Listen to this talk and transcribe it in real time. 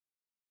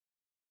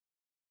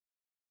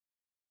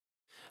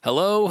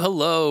Hello,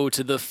 hello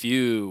to the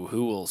few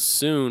who will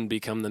soon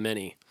become the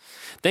many.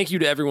 Thank you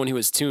to everyone who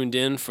has tuned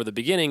in for the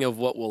beginning of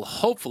what will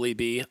hopefully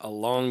be a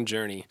long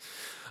journey.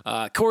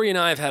 Corey and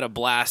I have had a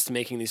blast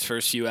making these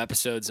first few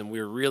episodes, and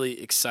we're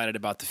really excited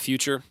about the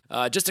future.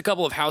 Just a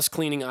couple of house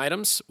cleaning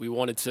items. We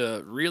wanted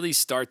to really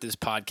start this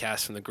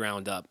podcast from the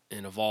ground up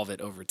and evolve it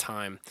over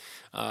time.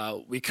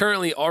 We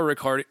currently are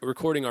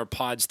recording our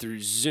pods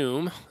through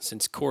Zoom,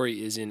 since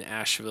Corey is in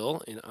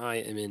Asheville and I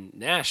am in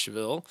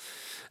Nashville.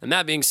 And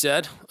that being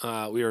said,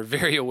 we are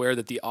very aware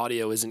that the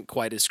audio isn't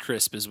quite as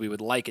crisp as we would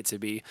like it to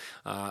be.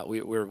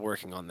 We're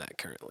working on that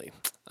currently.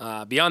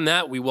 Beyond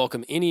that, we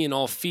welcome any and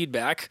all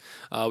feedback.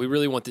 We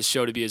really want this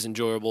show to be as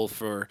enjoyable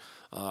for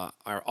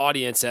our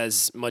audience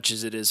as much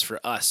as it is for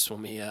us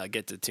when we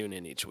get to tune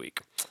in each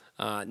week.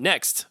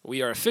 Next,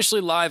 we are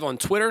officially live on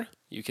Twitter.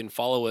 You can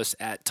follow us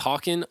at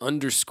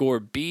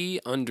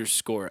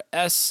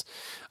talkin_B_S.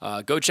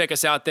 Go check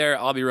us out there.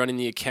 I'll be running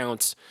the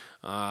account.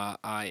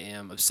 I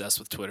am obsessed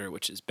with Twitter,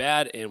 which is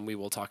bad, and we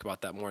will talk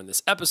about that more in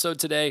this episode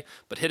today,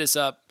 but hit us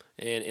up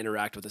and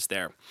interact with us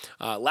there.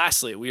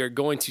 Lastly, we are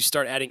going to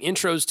start adding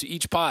intros to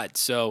each pod.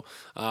 So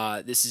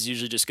this is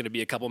usually just going to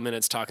be a couple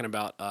minutes talking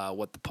about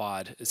what the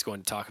pod is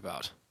going to talk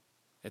about.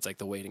 It's like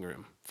the waiting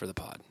room for the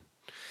pod.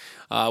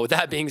 With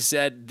that being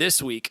said, this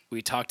week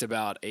we talked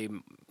about a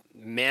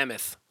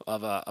mammoth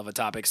of a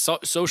topic,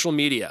 social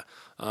media.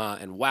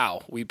 And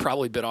wow, we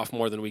probably bit off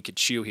more than we could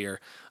chew here.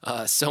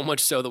 So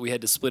much so that we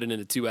had to split it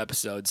into 2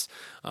 episodes.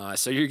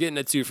 So you're getting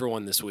a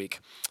 2-for-1 this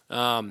week.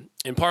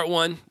 In part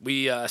 1,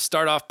 we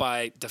start off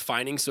by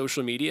defining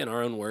social media in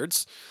our own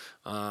words.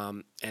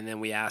 And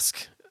then we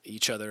ask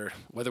each other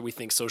whether we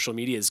think social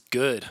media is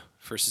good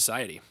for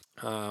society.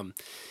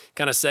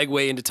 Kind of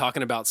segue into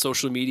talking about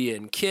social media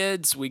and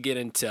kids. We get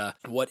into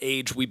what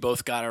age we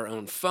both got our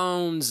own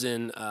phones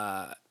and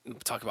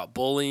talk about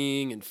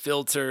bullying and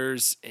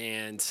filters.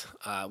 And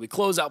we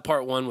close out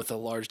part 1 with a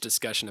large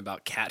discussion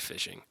about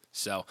catfishing.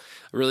 So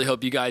I really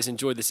hope you guys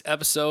enjoyed this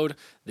episode.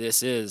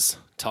 This is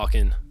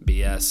Talkin'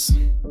 BS.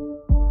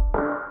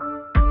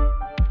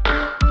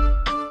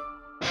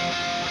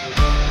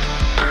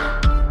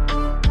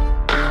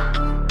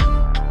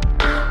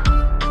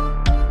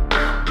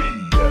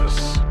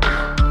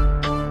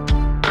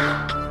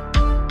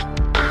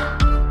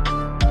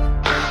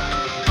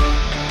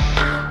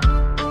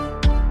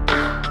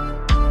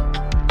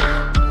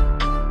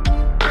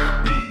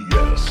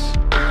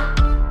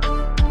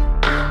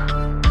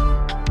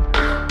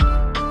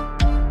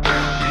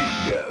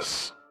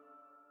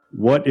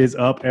 What is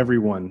up,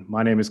 everyone?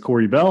 My name is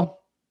Corey Bell.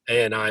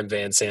 And I'm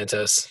Van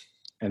Santos.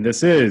 And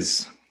this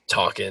is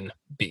Talkin'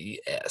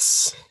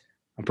 BS.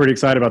 I'm pretty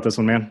excited about this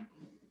one, man.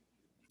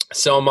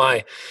 So am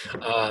I.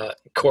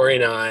 Corey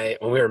and I,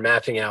 when we were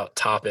mapping out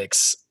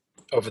topics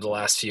over the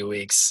last few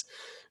weeks,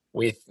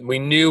 we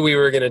knew we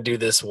were going to do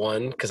this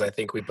one because I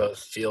think we both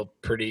feel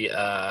pretty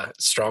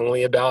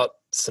strongly about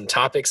some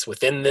topics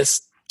within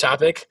this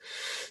topic.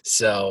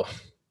 So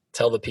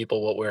tell the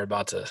people what we're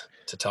about to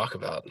talk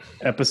about.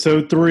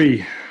 Episode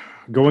 3,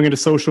 going into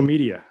social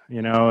media,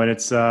 and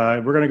it's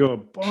we're going to go a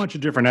bunch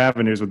of different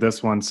avenues with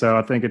this one. So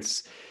I think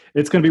it's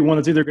going to be one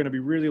that's either going to be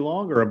really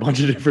long or a bunch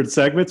of different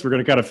segments. We're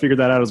going to kind of figure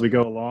that out as we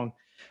go along.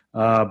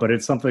 But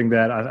it's something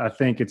that I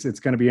think it's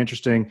going to be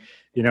interesting,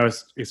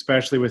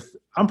 especially with,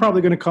 I'm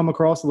probably going to come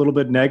across a little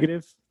bit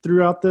negative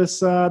throughout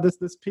this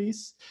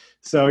piece.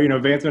 So,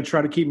 Van's going to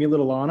try to keep me a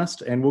little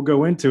honest, and we'll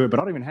go into it, but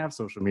I don't even have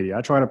social media.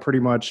 I try to pretty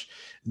much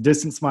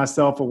distance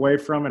myself away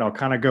from it. I'll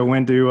kind of go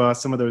into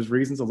some of those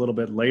reasons a little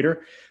bit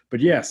later. But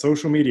yeah,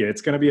 social media,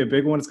 it's going to be a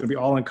big one. It's going to be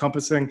all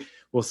encompassing.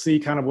 We'll see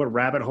kind of what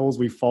rabbit holes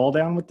we fall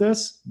down with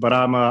this, but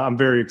I'm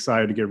very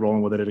excited to get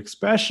rolling with it,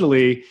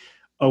 especially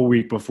a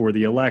week before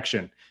the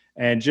election.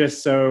 And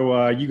just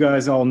so you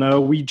guys all know,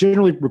 we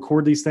generally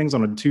record these things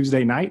on a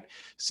Tuesday night.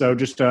 So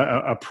just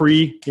a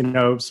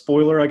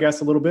spoiler, I guess,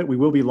 a little bit. We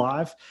will be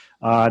live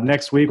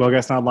next week. Well, I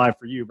guess not live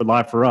for you, but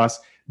live for us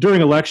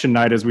during election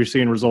night as we're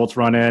seeing results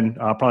run in.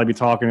 I'll probably be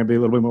talking a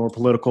little bit more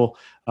political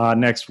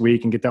next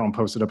week and get that one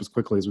posted up as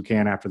quickly as we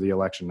can after the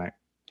election night.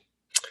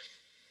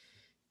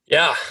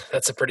 Yeah,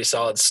 that's a pretty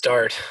solid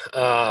start.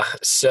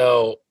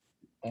 So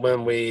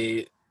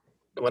when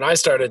I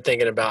started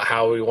thinking about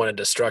how we wanted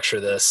to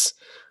structure this,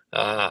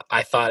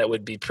 I thought it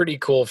would be pretty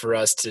cool for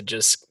us to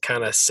just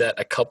kind of set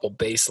a couple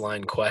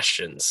baseline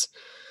questions.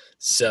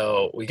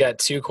 So we got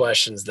 2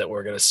 questions that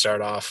we're going to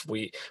start off.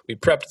 We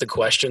prepped the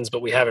questions,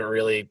 but we haven't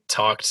really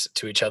talked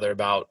to each other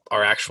about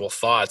our actual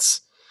thoughts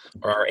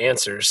or our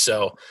answers.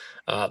 So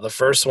the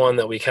first one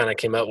that we kind of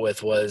came up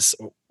with was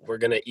we're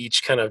going to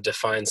each kind of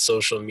define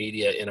social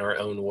media in our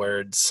own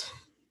words.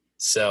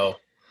 So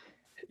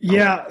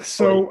yeah,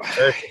 so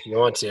if you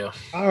want to.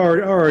 I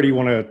already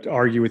want to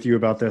argue with you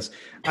about this.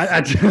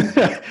 I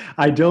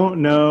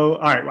don't know.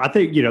 All right, I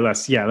think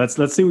let's see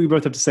what we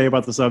both have to say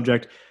about the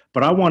subject.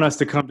 But I want us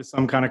to come to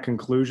some kind of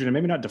conclusion and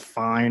maybe not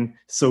define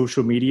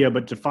social media,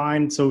 but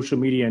define social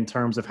media in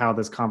terms of how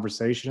this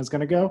conversation is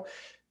going to go,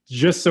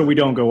 just so we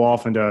don't go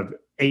off into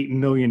 8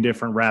 million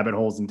different rabbit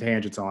holes and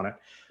tangents on it.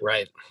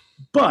 Right.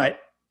 But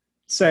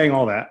saying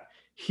all that,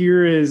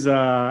 here's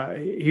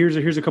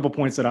a couple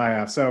points that I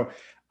have. So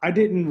I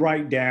didn't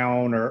write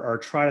down or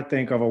try to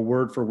think of a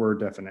word for word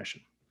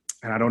definition.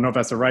 And I don't know if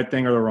that's the right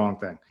thing or the wrong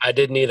thing. I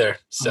didn't either.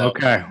 So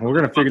okay, we're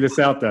gonna figure this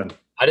out then.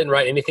 I didn't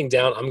write anything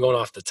down. I'm going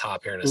off the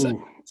top here in a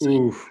second.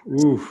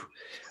 Ooh.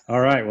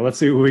 All right. Well, let's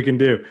see what we can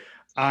do.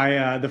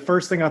 The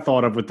first thing I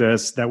thought of with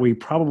this that we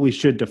probably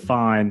should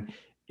define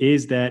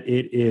is that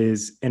it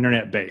is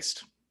internet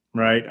based,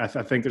 right? I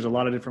think there's a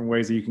lot of different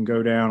ways that you can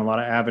go down, a lot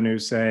of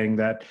avenues saying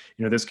that,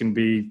 this can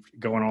be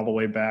going all the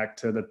way back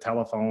to the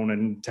telephone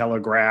and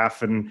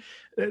telegraph and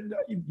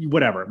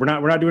whatever. We're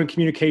not doing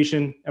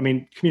communication. I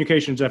mean,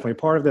 communication is definitely a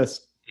part of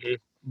this,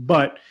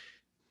 but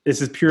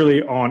this is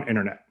purely on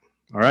internet.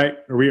 All right.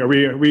 Are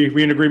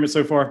we in agreement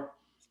so far?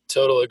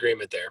 Total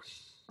agreement there.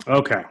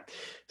 Okay.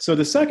 So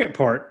the second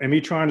part, and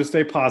me trying to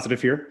stay positive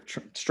here,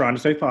 trying to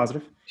stay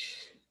positive,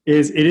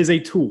 is it is a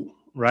tool,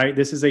 right?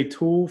 This is a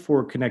tool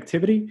for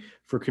connectivity,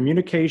 for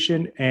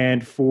communication,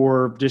 and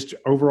for just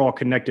overall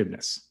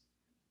connectedness.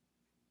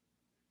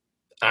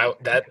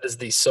 That is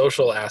the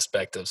social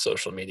aspect of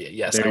social media.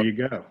 Yes. There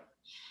you go.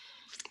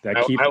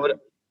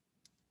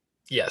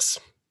 Yes.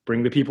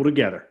 Bring the people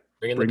together.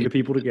 Bring the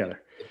people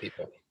together.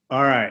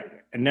 All right.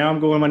 And now I'm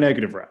going my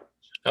negative route.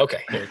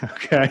 Okay.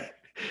 Okay.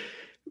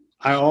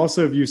 I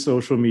also view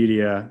social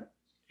media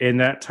in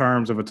that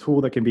terms of a tool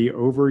that can be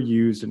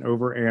overused and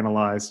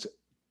overanalyzed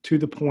to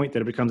the point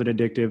that it becomes an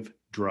addictive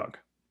drug.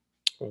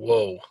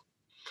 Whoa.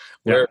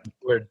 Yeah.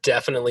 We're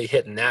definitely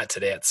hitting that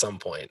today at some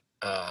point.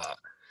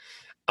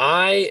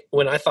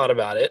 When I thought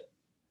about it,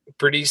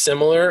 pretty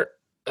similar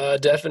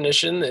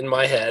definition in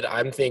my head.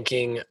 I'm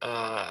thinking,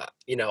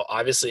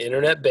 obviously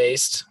internet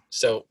based.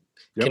 So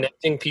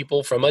connecting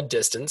people from a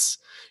distance.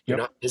 You're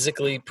not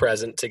physically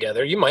present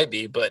together. You might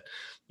be, but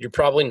you're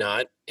probably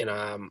not.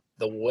 And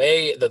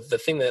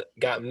the thing that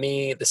got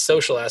me, the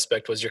social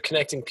aspect, was you're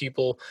connecting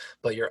people,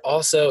 but you're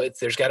also,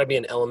 there's got to be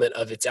an element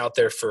of it's out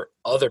there for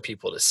other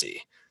people to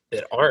see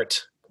that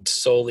aren't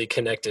solely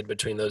connected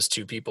between those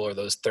 2 people or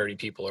those 30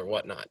 people or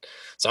whatnot.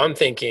 So I'm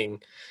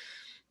thinking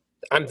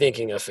of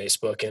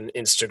Facebook and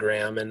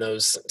Instagram and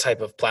those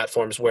type of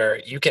platforms where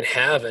you can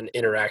have an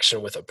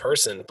interaction with a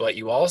person, but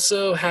you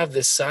also have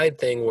this side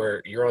thing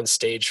where you're on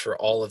stage for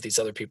all of these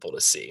other people to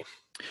see.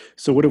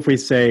 So what if we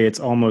say it's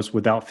almost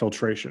without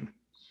filtration?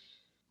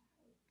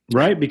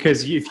 Right?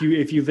 Because if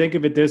you think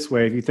of it this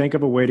way, if you think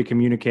of a way to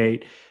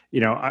communicate,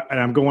 and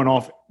I'm going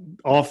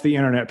off the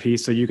internet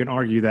piece, so you can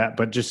argue that,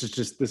 but just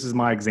this is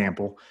my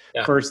example.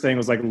 Yeah. First thing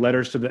was like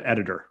letters to the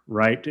editor,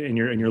 right? In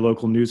your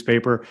local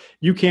newspaper,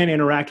 you can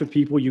interact with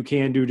people, you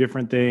can do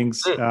different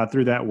things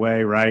through that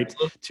way, right?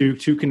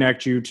 To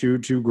connect you,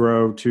 to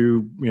grow,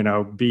 to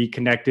be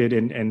connected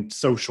and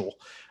social.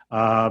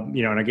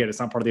 And again, it's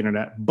not part of the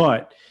internet,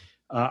 but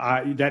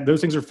those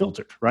things are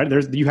filtered, right?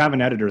 You have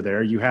an editor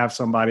there. You have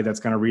somebody that's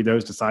going to read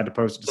those, decide to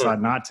post,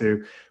 decide not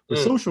to. With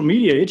social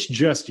media, it's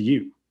just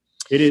you.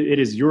 It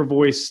is your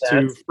voice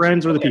to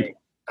friends or the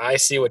people. I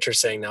see what you're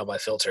saying now by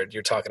filtered.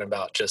 You're talking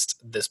about just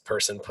this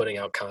person putting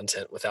out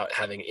content without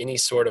having any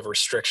sort of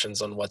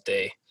restrictions on what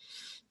they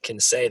can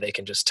say. They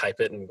can just type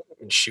it and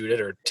shoot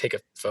it, or take a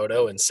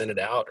photo and send it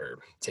out, or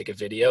take a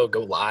video,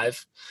 go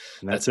live.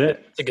 And that's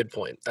it. That's a good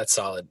point. That's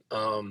solid.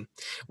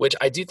 Which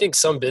I do think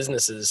some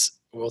businesses,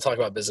 we'll talk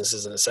about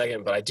businesses in a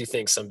second, but I do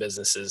think some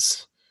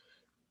businesses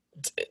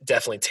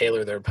definitely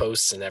tailor their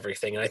posts and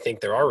everything. And I think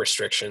there are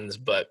restrictions,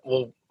 but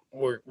we'll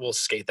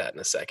skate that in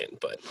a second.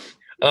 But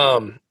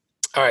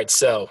all right,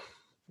 so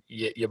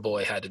your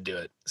boy had to do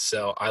it.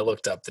 So I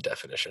looked up the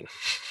definition.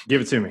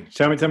 Give it to me.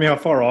 Tell me how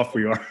far off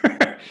we are.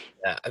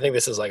 Yeah, I think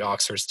this is like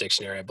Oxford's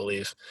dictionary, I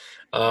believe.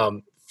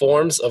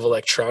 Forms of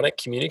electronic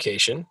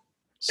communication.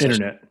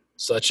 Internet.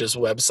 Such as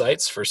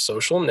websites for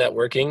social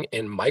networking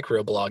and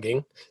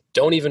microblogging.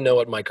 Don't even know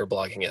what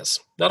microblogging is.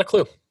 Not a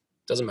clue.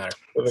 Doesn't matter.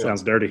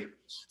 Sounds dirty.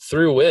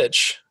 Through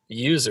which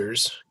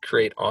users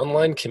create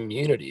online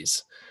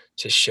communities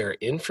to share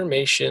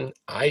information,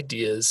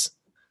 ideas,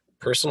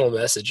 personal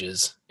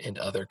messages, and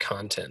other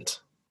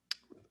content.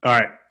 All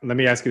right. Let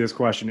me ask you this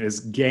question.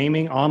 Is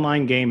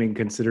online gaming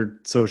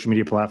considered social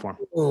media platform?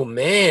 Oh,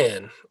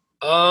 man.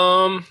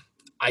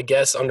 I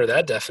guess under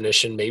that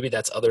definition, maybe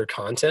that's other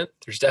content.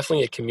 There's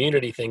definitely a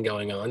community thing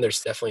going on.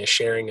 There's definitely a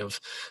sharing of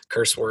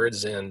curse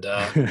words and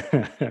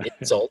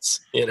insults,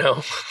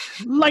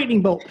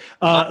 Lightning bolt.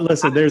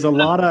 Listen, there's a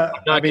lot of.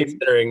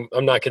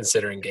 I'm not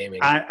considering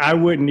gaming. I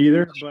wouldn't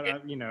either.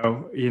 But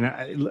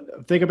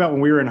think about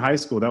when we were in high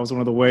school. That was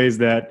one of the ways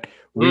that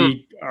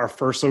our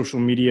first social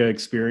media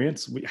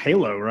experience.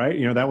 Halo,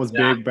 right? That was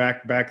big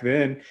back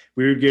then.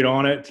 We would get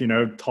on it,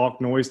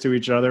 talk noise to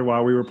each other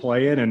while we were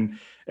playing, and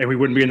we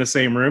wouldn't be in the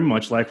same room,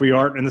 much like we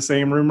aren't in the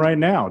same room right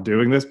now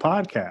doing this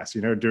podcast,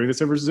 doing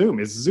this over Zoom.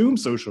 It's Zoom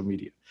social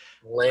media.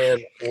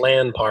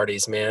 LAN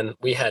parties, man.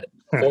 We had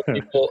 4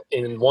 people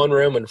in one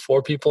room and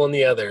 4 people in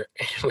the other,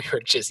 and we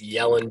were just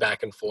yelling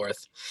back and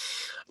forth.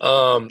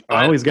 I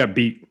always got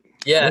beat.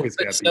 Yeah.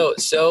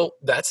 So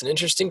that's an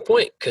interesting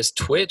point, because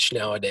Twitch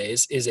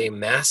nowadays is a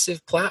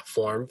massive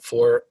platform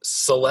for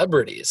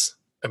celebrities.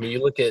 I mean,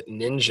 you look at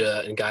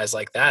Ninja and guys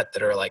like that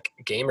are like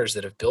gamers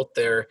that have built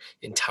their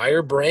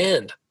entire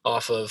brand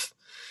off of,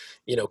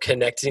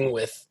 connecting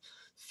with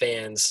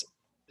fans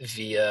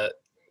via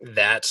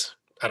that.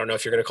 I don't know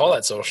if you're going to call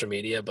that social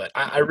media, but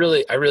I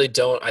really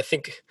don't. I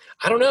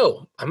don't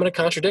know. I'm going to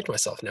contradict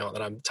myself now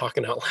that I'm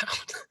talking out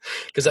loud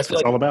because That's what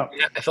it's all about.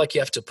 I feel like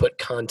you have to put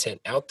content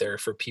out there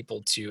for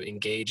people to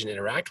engage and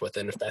interact with.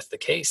 And if that's the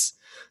case,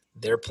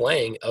 their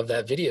playing of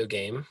that video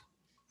game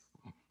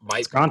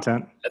It's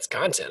content. that's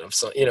content of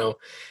some,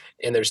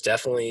 and there's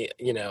definitely,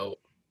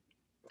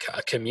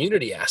 a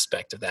community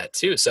aspect of that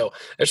too. So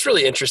it's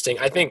really interesting.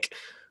 I think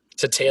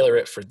to tailor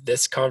it for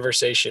this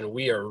conversation,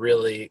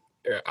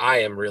 I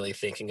am really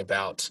thinking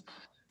about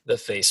the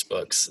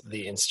Facebooks,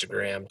 the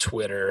Instagram,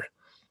 Twitter.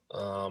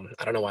 I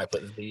don't know why I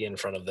put the in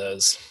front of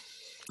those.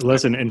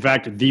 Listen, in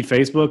fact, the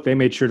Facebook, they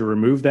made sure to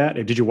remove that.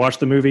 Did you watch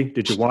the movie?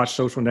 Did you watch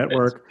Social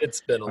Network?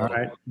 It's been a little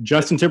right.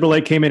 Justin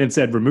Timberlake came in and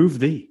said, remove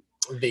the.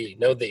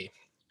 No the.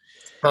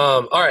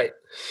 All right.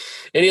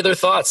 Any other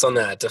thoughts on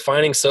that?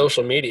 Defining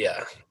social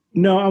media.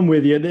 No, I'm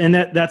with you, and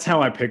that's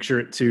how I picture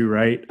it too,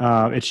 right?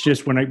 It's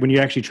just when you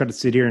actually try to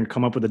sit here and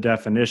come up with a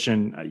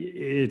definition,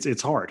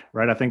 it's hard,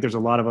 right? I think there's a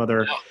lot of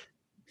other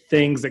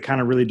things that kind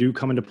of really do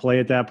come into play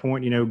at that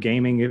point.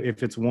 Gaming,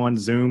 if it's one,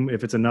 Zoom,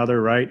 if it's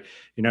another, right?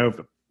 If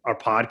our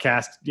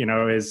podcast,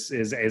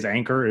 is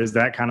Anchor, is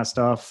that kind of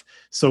stuff.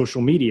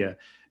 Social media,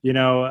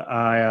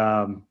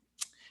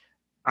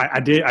 I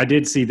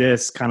did see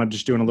this, kind of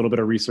just doing a little bit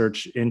of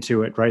research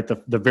into it, right?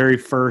 The very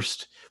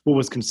first, what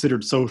was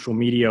considered social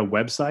media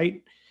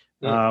website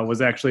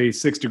was actually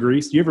 6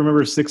 Degrees. Do you ever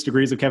remember 6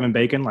 Degrees of Kevin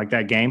Bacon, like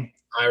that game?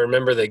 I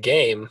remember the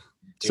game.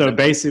 So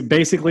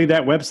basically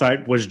that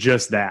website was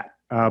just that,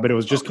 but it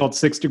was just called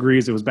 6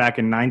 Degrees. It was back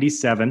in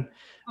 97.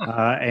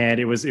 And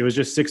it was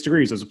just 6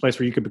 Degrees. It was a place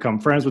where you could become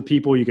friends with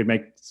people. You could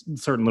make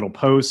certain little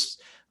posts,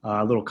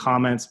 little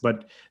comments,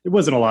 but it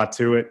wasn't a lot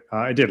to it.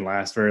 It didn't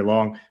last very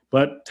long.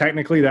 But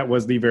technically, that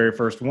was the very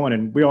first one.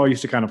 And we all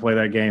used to kind of play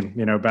that game,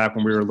 back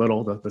when we were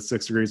little, the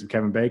 6 Degrees of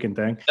Kevin Bacon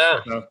thing. Yeah.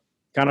 So,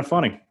 kind of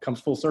funny. Comes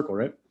full circle,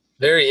 right?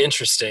 Very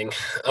interesting.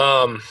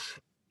 All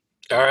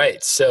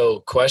right.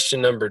 So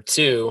question number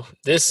 2,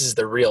 this is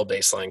the real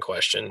baseline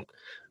question,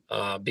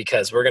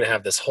 because we're going to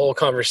have this whole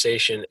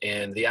conversation.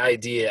 And the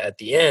idea at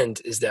the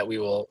end is that we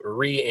will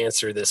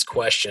re-answer this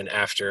question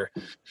after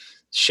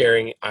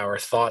sharing our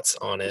thoughts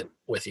on it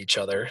with each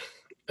other.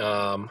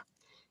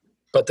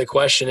 But the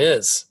question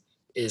is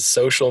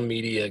social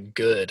media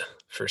good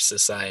for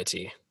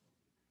society?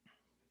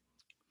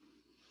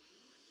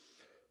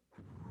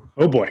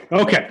 Oh boy.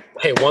 Okay.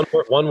 Hey,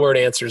 one word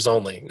answers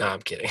only. No,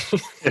 I'm kidding.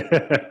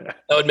 That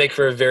would make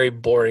for a very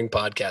boring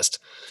podcast.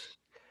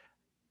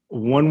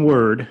 One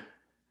word.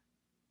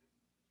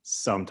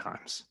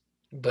 Sometimes.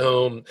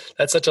 Boom.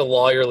 That's such a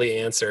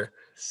lawyerly answer.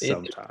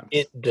 Sometimes.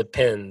 It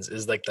depends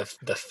is like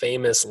the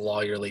famous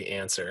lawyerly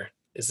answer.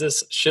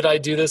 Should I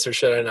do this or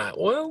should I not?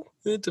 Well,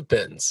 it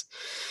depends.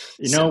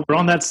 We're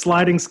on that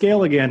sliding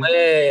scale again.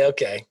 Hey,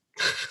 okay.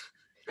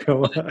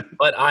 Go on.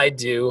 But I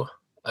do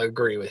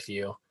agree with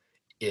you.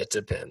 It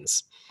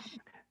depends.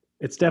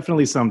 It's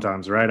definitely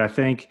sometimes, right? I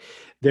think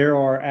there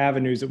are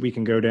avenues that we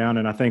can go down,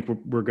 and I think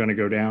we're going to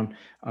go down.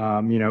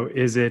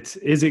 Is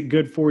it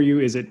good for you?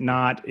 Is it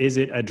not? Is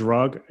it a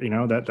drug?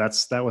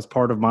 That was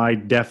part of my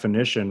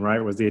definition, right?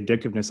 Was the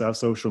addictiveness of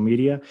social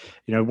media.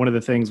 One of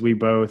the things we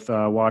both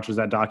watched was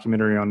that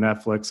documentary on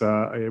Netflix,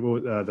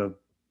 the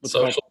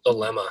Social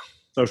Dilemma.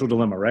 Social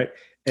Dilemma, right?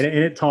 And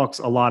it talks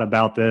a lot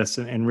about this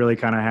and really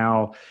kind of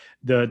how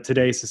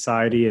today's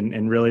society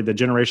and really the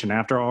generation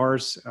after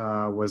ours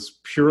was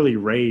purely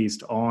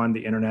raised on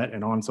the internet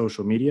and on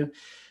social media.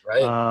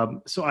 Right.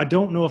 So I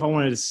don't know if I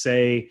wanted to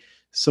say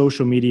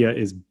social media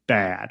is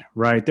bad,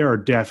 right? There are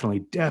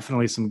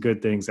definitely some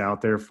good things out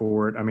there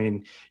for it. I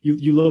mean,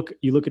 you look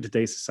at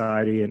today's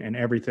society and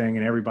everything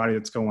and everybody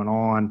that's going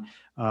on.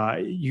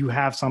 You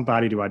have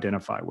somebody to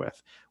identify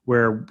with.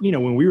 Where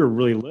when we were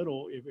really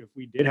little, if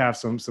we did have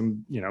some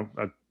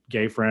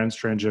gay friends,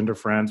 transgender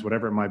friends,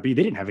 whatever it might be,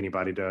 they didn't have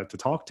anybody to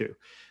talk to.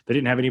 They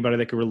didn't have anybody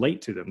that could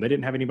relate to them. They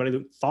didn't have anybody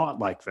that thought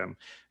like them.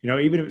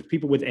 Even if it's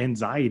people with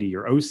anxiety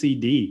or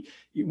OCD,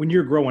 when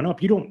you're growing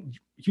up, you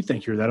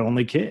think you're that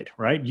only kid,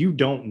 right? You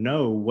don't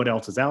know what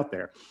else is out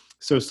there.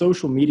 So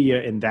social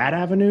media in that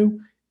avenue,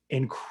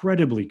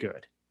 incredibly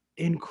good.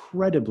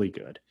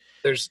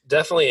 There's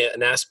definitely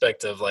an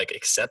aspect of like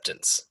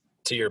acceptance,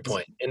 to your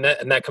point. And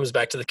that comes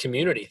back to the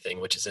community thing,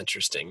 which is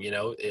interesting.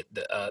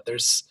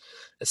 There's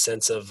a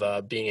sense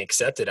of being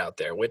accepted out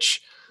there,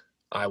 which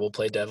I will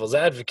play devil's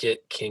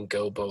advocate, can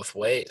go both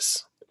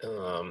ways.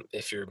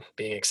 If you're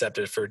being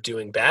accepted for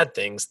doing bad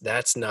things,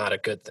 that's not a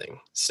good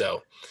thing.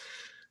 So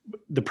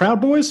the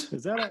Proud Boys,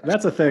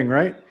 that's a thing,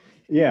 right?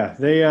 Yeah.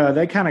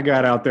 They kind of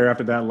got out there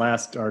after that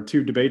last, or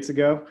 2 debates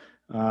ago,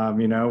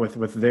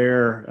 with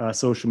their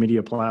social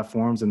media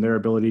platforms and their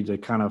ability to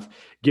kind of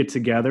get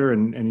together.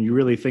 And you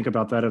really think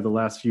about that over the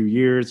last few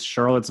years,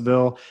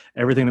 Charlottesville,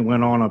 everything that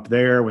went on up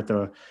there with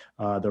the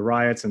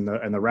riots and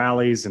the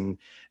rallies and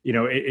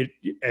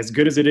as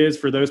good as it is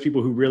for those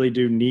people who really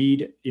do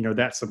need,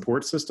 that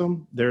support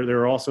system, there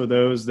are also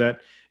those that,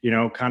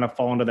 kind of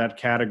fall into that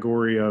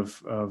category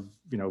of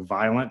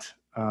violent,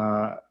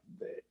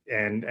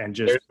 and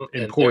just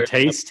in poor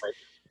taste.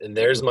 And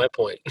there's my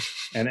point.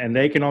 And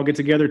they can all get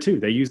together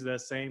too. They use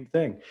that same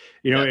thing.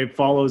 Yeah. It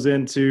follows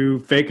into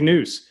fake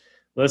news.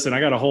 Listen, I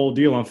got a whole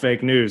deal on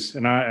fake news,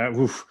 and I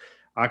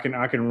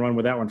can run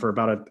with that one for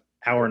about an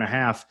hour and a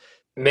half.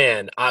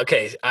 Man,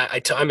 okay,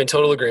 I'm in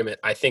total agreement.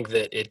 I think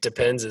that it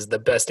depends is the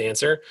best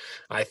answer.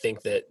 I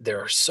think that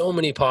there are so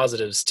many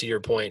positives to your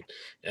point.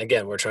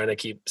 Again, we're trying to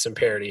keep some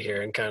parity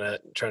here and kind of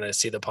trying to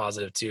see the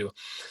positive too.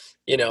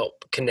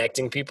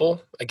 Connecting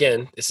people.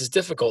 Again, this is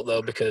difficult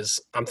though, because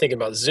I'm thinking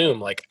about Zoom.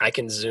 Like I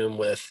can Zoom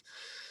with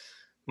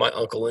my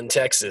uncle in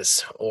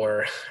Texas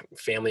or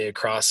family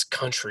across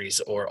countries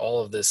or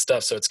all of this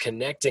stuff. So it's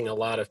connecting a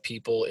lot of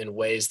people in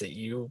ways that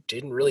you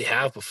didn't really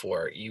have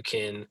before. You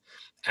can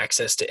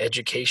access to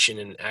education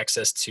and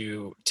access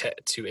to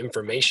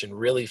information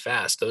really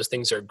fast. Those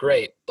things are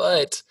great,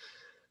 but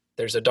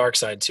there's a dark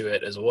side to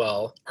it as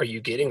well. Are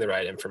you getting the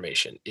right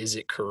information? Is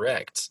it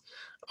correct?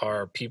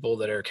 Are people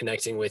that are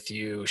connecting with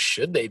you,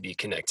 should they be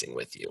connecting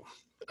with you?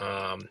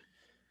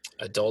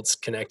 Adults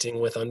connecting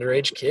with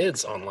underage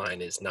kids online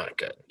is not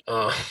good.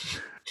 No,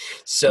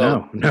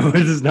 it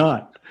is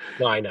not.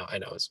 No, I know.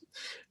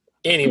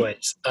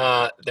 Anyways,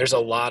 there's a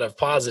lot of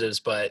positives,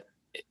 but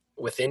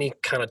with any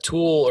kind of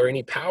tool or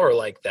any power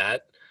like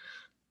that,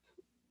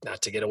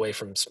 not to get away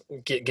from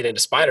get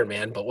into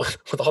Spider-Man, but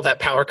with all that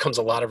power comes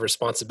a lot of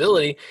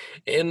responsibility.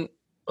 And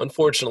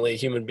unfortunately,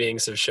 human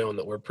beings have shown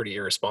that we're pretty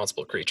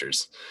irresponsible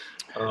creatures.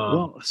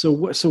 So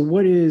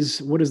what is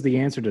the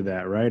answer to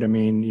that, right? I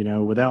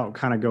mean, without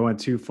kind of going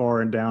too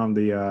far and down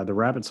the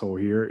rabbit's hole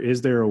here,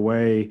 is there a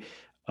way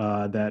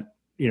that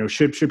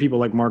should people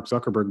like Mark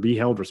Zuckerberg be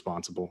held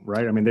responsible,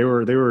 right? I mean, they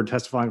were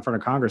testifying in front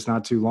of Congress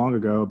not too long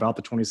ago about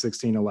the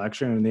 2016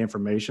 election and the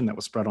information that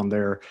was spread on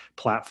their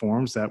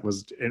platforms that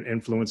was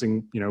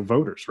influencing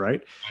voters,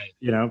 right?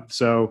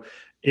 So.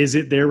 Is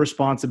it their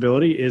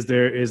responsibility? Is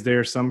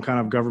there some kind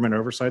of government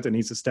oversight that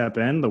needs to step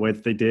in the way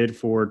that they did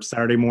for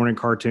Saturday morning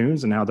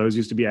cartoons and how those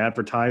used to be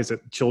advertised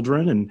at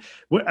children? And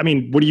what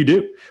do you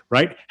do,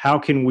 right? How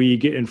can we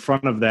get in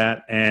front of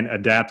that and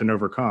adapt and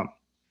overcome?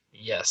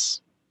 Yes.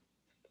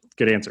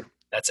 Good answer.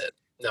 That's it.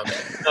 No,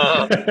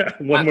 man.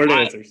 One word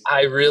answers.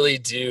 I really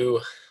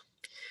do.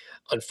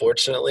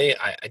 Unfortunately,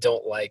 I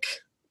don't like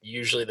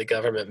usually the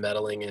government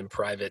meddling in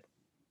private,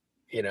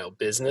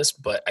 business,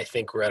 but I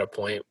think we're at a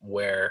point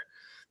where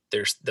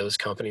those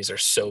companies are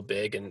so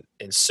big and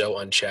so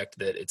unchecked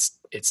that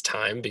it's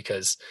time,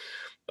 because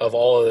of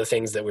all of the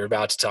things that we're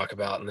about to talk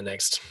about in the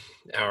next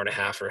hour and a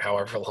half or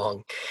however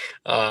long.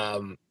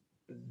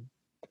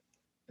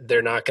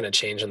 They're not going to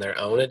change on their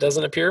own, it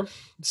doesn't appear.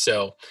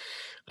 So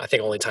I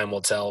think only time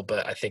will tell,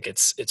 but I think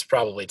it's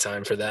probably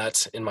time for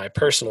that, in my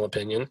personal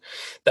opinion.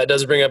 That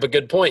does bring up a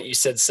good point. You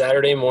said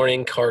Saturday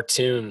morning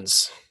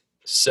cartoons.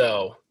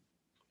 So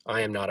I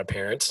am not a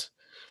parent,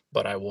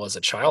 but I was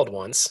a child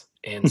once.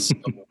 And so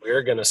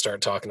we're going to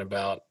start talking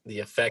about the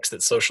effects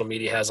that social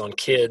media has on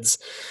kids.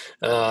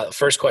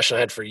 First question I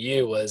had for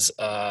you was,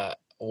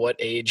 what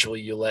age will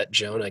you let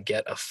Jonah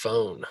get a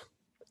phone?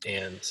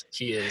 And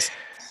he is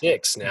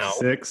 6 now.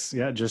 6,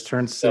 yeah, just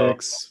turned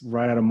 6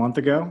 right at a month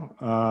ago.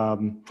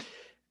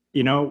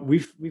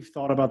 We've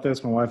thought about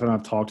this. My wife and I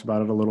have talked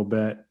about it a little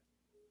bit.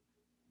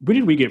 When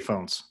did we get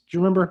phones? Do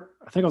you remember?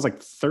 I think I was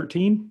like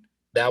 13.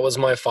 That was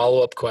my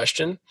follow-up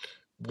question,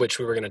 which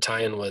we were going to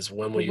tie in, was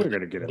when will you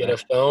get a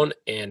phone,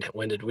 and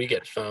when did we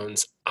get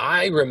phones?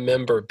 I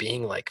remember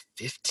being like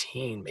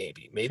 15,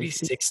 maybe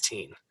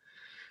 16.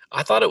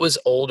 I thought it was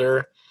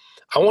older.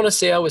 I want to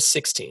say I was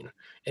 16,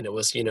 and it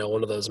was,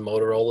 one of those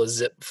Motorola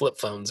zip flip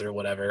phones or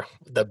whatever,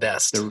 the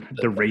best.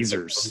 The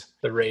Razors.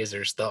 The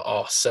Razors,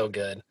 so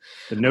good.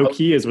 The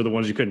Nokias were the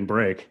ones you couldn't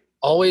break.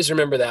 Always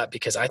remember that,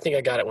 because I think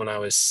I got it when I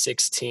was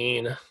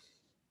 16.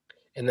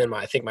 And then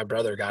I think my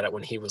brother got it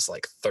when he was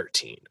like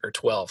 13 or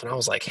 12. And I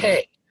was like,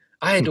 hey,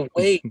 I had to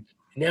wait.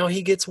 Now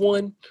he gets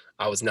one.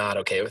 I was not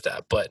okay with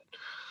that, but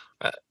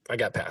I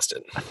got past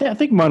it. I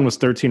think mine was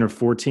 13 or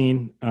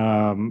 14.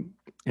 And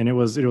it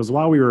was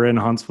while we were in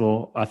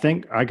Huntsville. I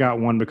think I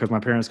got one because my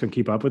parents couldn't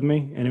keep up with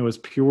me. And it was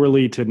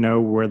purely to know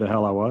where the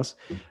hell I was.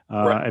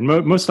 Right. And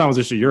most of the time I was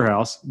just at your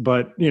house,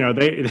 but they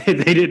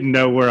didn't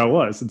know where I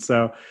was. And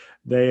so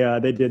they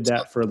did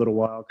that for a little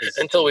while.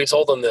 Until we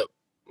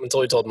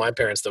told my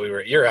parents that we were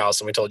at your house,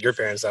 and we told your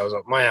parents that I was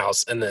at my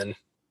house, and then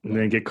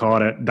get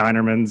caught at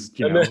Dinerman's,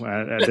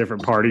 at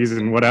different parties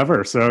and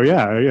whatever. So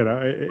yeah,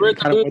 we're at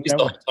the movies the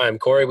whole time,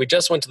 Corey. We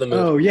just went to the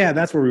movie. Oh yeah,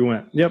 that's where we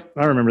went. Yep,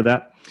 I remember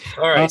that.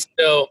 All right,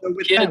 so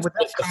with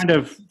that kind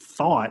of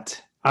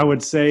thought, I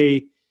would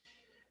say,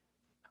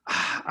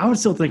 I would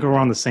still think we're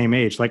on the same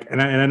age. Like,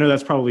 and I know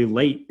that's probably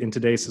late in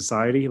today's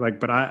society. Like,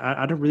 but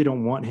I really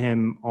don't want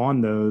him on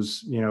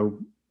those,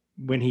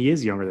 when he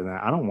is younger than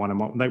that. I don't want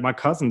him on, like my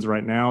cousins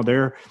right now.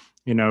 They're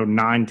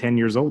 9, 10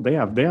 years old, they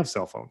have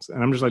cell phones.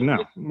 And I'm just like,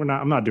 no,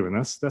 I'm not doing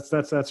this.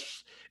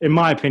 That's in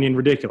my opinion,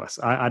 ridiculous.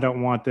 I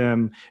don't want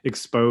them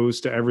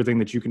exposed to everything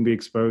that you can be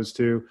exposed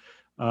to.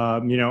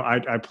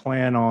 I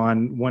plan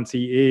on, once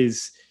he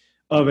is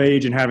of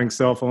age and having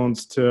cell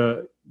phones,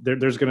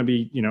 there's going to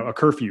be, a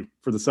curfew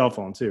for the cell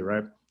phone too,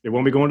 right? It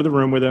won't be going to the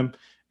room with him.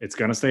 It's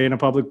going to stay in a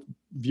public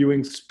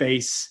viewing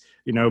space,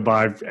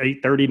 by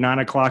 8:30, 9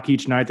 o'clock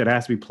each night. That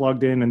has to be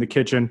plugged in the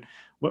kitchen,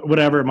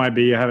 whatever it might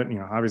be. I haven't,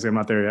 obviously I'm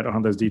not there yet. I don't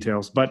have those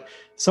details, but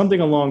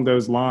something along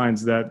those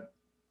lines that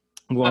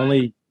will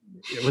only,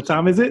 what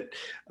time is it?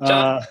 It's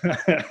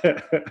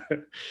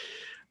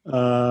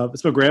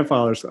my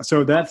grandfather's.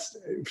 So that's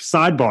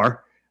sidebar.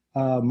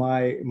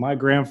 My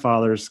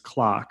grandfather's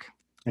clock,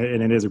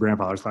 and it is a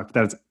grandfather's clock, but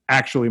that's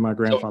actually my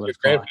grandfather's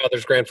clock.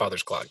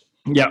 Grandfather's clock.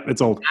 Yeah,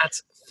 it's old.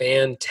 That's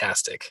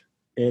fantastic.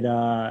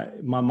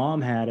 My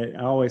mom had it.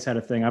 I always had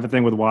a thing. I have a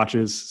thing with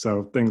watches,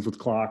 so things with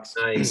clocks.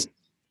 Nice.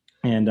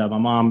 And my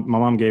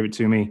mom gave it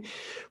to me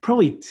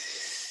probably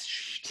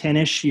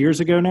 10-ish years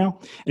ago now,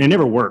 and it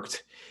never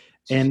worked.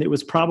 And it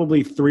was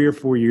probably 3 or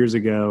 4 years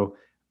ago,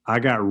 I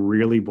got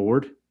really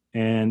bored,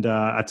 and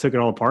I took it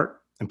all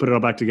apart and put it all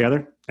back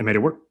together and made it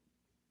work.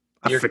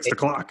 I fixed the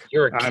clock.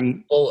 You're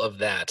capable of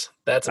that.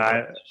 That's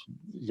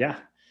yeah.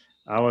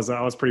 I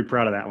was pretty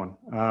proud of that one.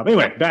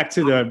 Anyway, back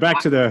to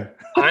the.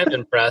 I'm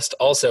impressed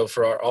also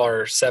for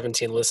our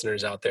 17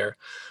 listeners out there,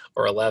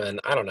 or 11.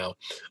 I don't know.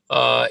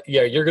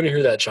 You're going to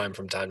hear that chime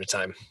from time to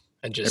time,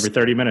 and just every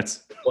 30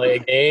 minutes play a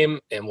game,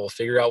 and we'll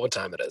figure out what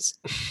time it is.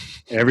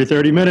 Every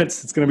 30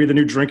 minutes, it's going to be the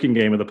new drinking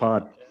game of the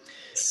pod.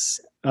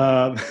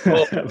 Oh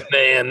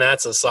man,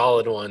 that's a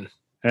solid one.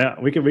 Yeah,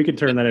 we could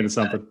turn that into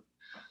something.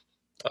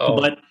 Oh,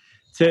 but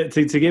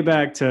to get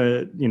back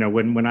to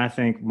when I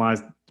think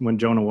when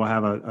Jonah will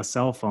have a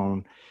cell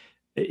phone,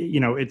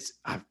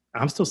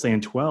 I'm still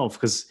saying 12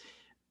 because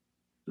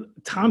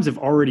times have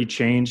already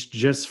changed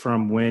just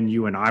from when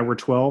you and I were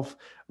 12,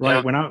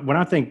 right? Yeah. When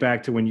I think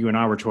back to when you and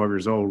I were 12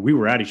 years old, we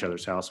were at each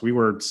other's house. We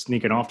were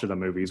sneaking off to the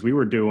movies. We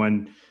were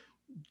doing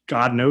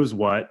God knows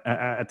what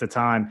at the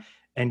time.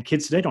 And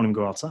kids today don't even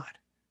go outside.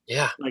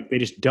 Yeah, like they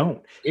just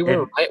don't. We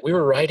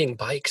were riding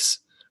bikes.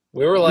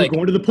 We were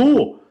going to the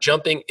pool,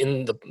 jumping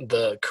in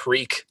the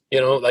creek.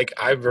 Like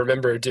I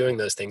remember doing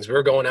those things. We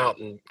were going out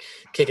and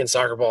kicking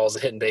soccer balls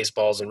and hitting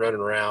baseballs and running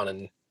around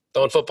and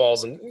throwing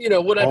footballs and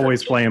whatever.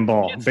 Always playing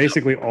ball.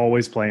 Basically,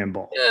 always playing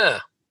ball. Yeah.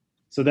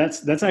 So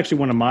that's actually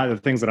one of the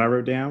things that I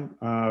wrote down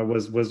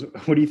was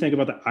what do you think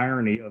about the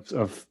irony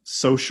of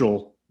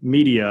social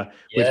media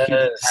with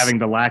kids having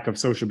the lack of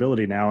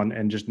sociability now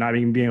and just not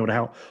even being able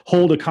to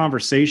hold a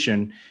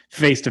conversation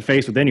face to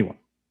face with anyone?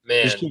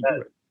 Man,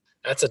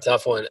 that's a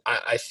tough one.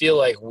 I feel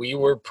like we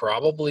were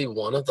probably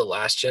one of the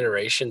last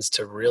generations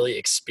to really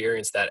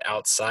experience that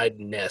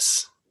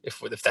outsideness,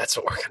 if that's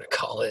what we're going to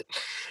call it,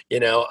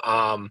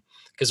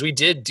 because we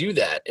did do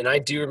that. And I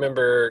do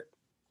remember,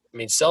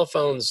 cell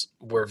phones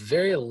were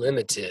very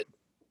limited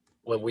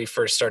when we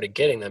first started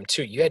getting them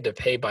too. You had to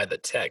pay by the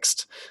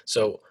text.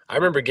 So I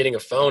remember getting a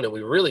phone and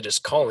we were really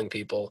just calling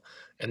people,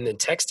 and then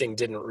texting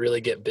didn't really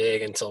get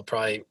big until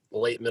probably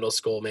late middle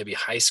school, maybe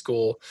high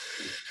school.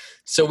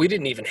 So we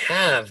didn't even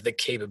have the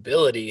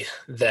capability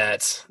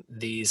that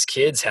these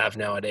kids have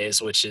nowadays,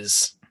 which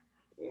is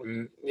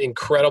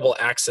incredible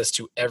access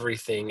to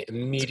everything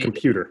immediately.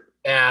 Computer.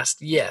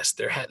 Fast. Yes,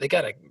 they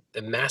got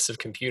a massive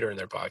computer in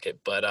their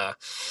pocket. But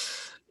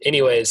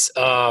anyways,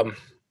 your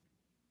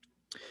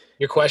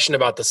question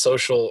about the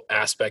social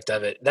aspect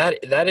of it,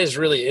 that is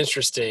really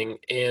interesting.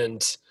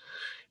 And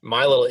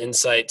my little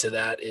insight to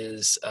that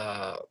is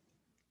I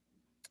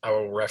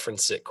will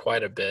reference it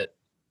quite a bit,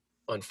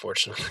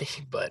 unfortunately,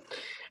 but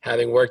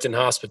having worked in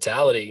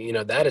hospitality,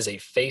 that is a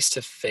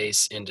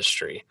face-to-face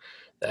industry.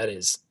 That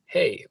is,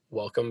 hey,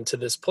 welcome to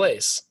this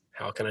place.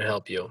 How can I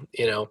help you?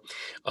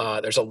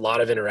 There's a lot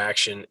of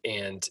interaction,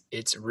 and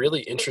it's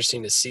really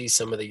interesting to see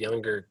some of the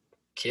younger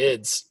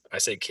kids, I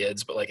say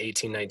kids, but like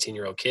 18,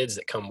 19-year-old kids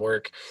that come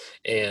work,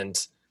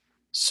 and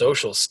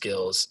social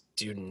skills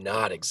do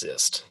not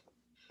exist.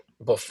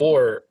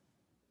 Before,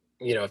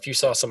 if you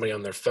saw somebody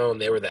on their phone,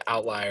 they were the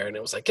outlier, and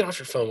it was like, get off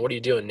your phone. What are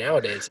you doing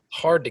nowadays? It's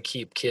hard to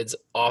keep kids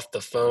off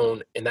the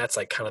phone, and that's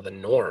like kind of the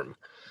norm.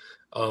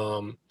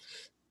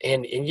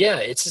 And yeah,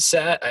 it's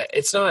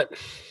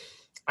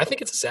I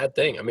think it's a sad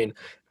thing.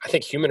 I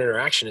think human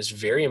interaction is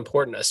very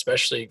important,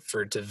 especially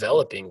for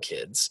developing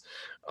kids.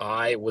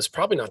 I was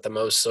probably not the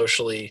most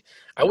socially,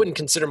 I wouldn't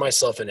consider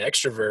myself an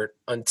extrovert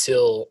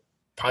until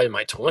probably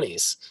my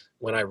 20s,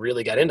 when I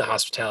really got into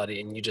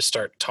hospitality, and you just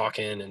start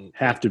talking and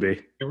have to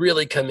be, you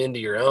really come into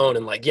your own,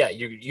 and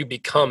you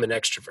become an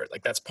extrovert.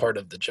 Like that's part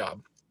of the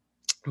job.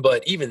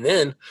 But even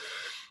then,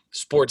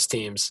 sports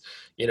teams,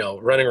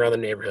 running around the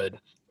neighborhood,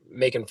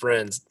 making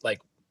friends, like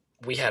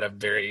I had a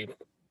very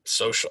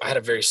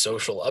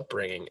social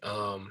upbringing.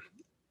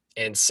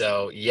 And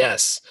so,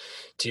 yes,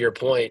 to your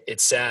point,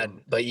 it's sad,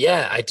 but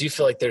yeah, I do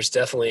feel like there's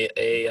definitely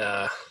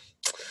a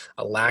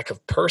lack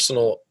of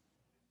personal,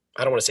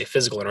 I don't want to say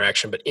physical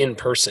interaction, but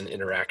in-person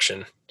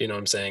interaction. You know what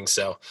I'm saying?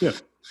 So yeah.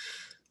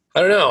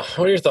 I don't know.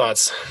 What are your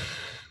thoughts?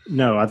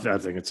 No, I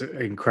think it's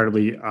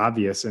incredibly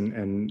obvious,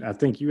 and I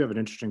think you have an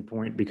interesting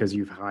point because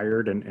you've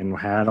hired and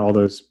had all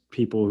those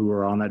people who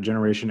are on that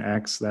Generation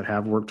X that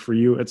have worked for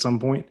you at some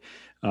point.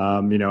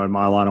 In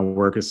my line of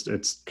work,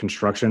 it's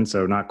construction,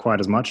 so not quite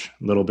as much.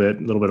 A little bit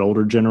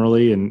older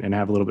generally, and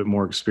have a little bit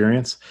more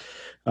experience.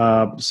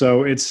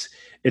 So it's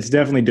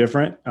definitely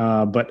different.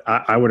 But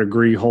I would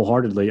agree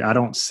wholeheartedly. I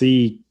don't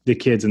see the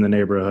kids in the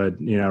neighborhood,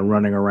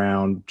 running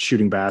around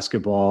shooting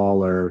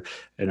basketball or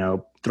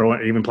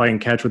throwing, even playing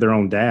catch with their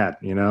own dad.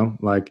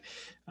 Like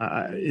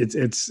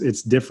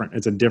it's different.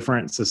 It's a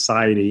different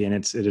society, and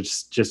it's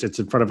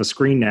in front of a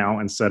screen now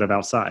instead of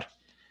outside.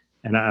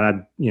 And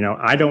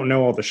I don't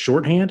know all the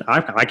shorthand.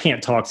 I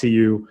can't talk to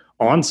you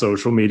on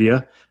social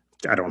media.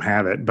 I don't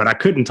have it, but I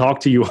couldn't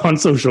talk to you on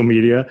social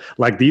media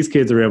like these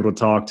kids are able to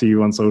talk to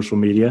you on social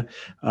media.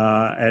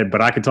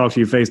 But I could talk to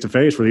you face to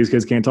face, where these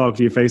kids can't talk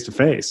to you face to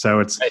face. So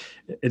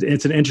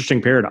it's an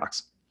interesting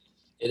paradox.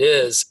 It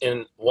is.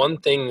 And one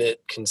thing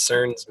that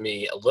concerns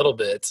me a little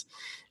bit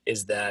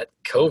is that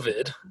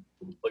COVID,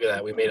 look at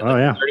that. We made it Oh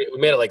yeah.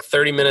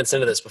 30 minutes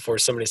into this before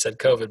somebody said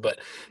COVID, but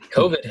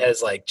COVID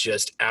has like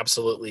just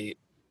absolutely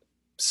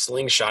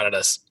slingshotted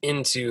us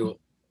into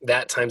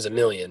that times a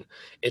million.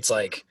 It's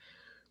like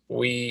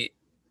you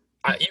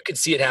could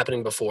see it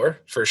happening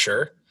before for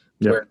sure,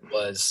 where Yep. it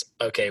was,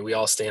 okay, we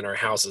all stay in our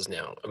houses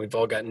now and we've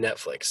all got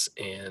Netflix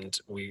and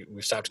we've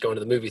stopped going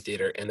to the movie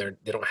theater and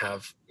they don't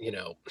have,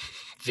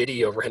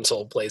 video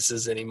rental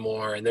places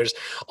anymore. And there's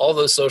all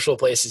those social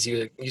places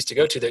you used to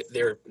go to,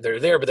 they're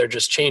there, but they're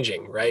just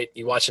changing, right?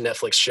 You watch a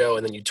Netflix show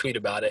and then you tweet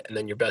about it and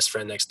then your best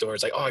friend next door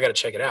is like, oh, I got to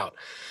check it out.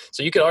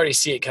 So you could already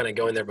see it kind of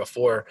going there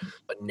before,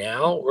 but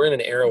now we're in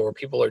an era where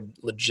people are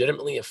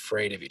legitimately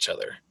afraid of each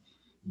other,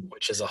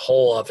 which is a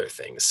whole other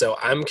thing. So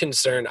I'm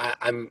concerned.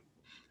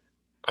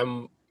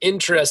 I'm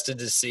interested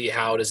to see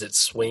how does it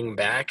swing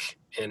back,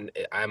 and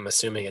I'm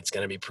assuming it's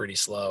going to be pretty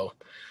slow.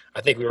 I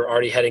think we were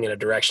already heading in a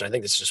direction. I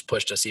think this just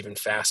pushed us even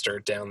faster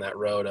down that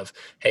road of,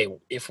 hey,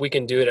 if we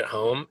can do it at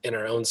home in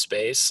our own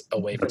space,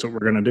 away from, That's what we're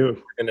going to do.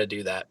 we're going to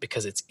do that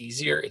because it's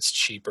easier, it's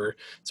cheaper,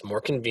 it's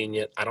more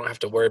convenient. I don't have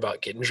to worry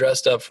about getting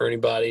dressed up for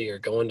anybody or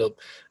going to.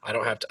 I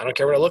don't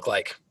care what I look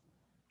like,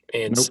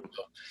 and so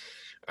Nope.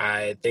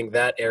 I think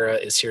that era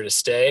is here to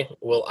stay.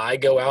 Will I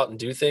go out and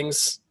do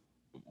things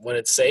when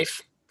it's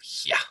safe?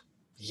 Yeah.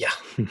 Yeah.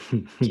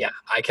 Yeah.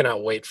 I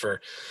cannot wait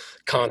for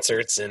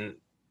concerts and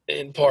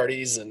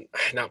parties and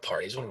not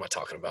parties. What am I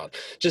talking about?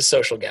 Just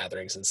social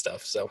gatherings and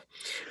stuff. So Well,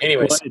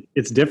 anyways,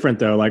 it's different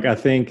though. Like I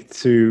think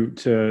to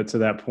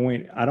that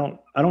point, I don't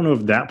know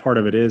if that part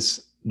of it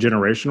is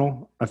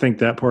generational. I think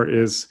that part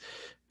is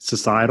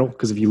societal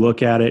because if you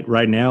look at it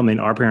right now, I mean,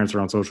 our parents are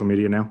on social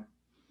media now,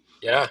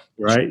 yeah.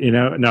 right?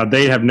 Now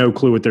they have no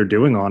clue what they're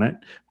doing on it,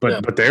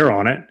 No, but they're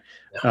on it.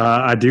 no.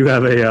 I do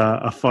have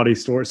a funny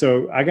story.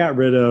 So I got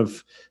rid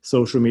of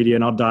social media,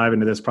 and I'll dive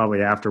into this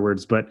probably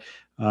afterwards. But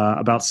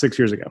about 6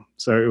 years ago,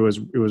 so it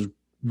was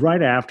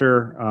right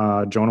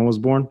after Jonah was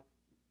born,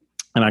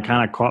 and I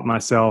kind of caught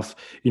myself.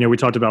 We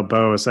talked about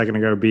Bo a second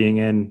ago being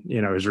in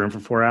his room for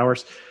 4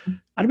 hours.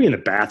 I'd be in the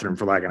bathroom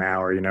for like an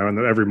hour, and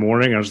every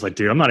morning I was like,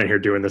 dude, I'm not in here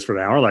doing this for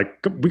an hour.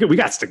 Like we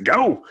got to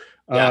go.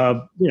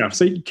 Yeah.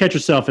 So you catch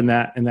yourself in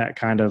that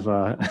kind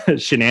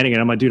of shenanigan.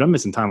 I'm like, dude, I'm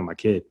missing time with my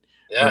kid.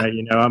 Yeah. Right.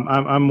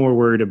 I'm more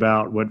worried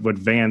about what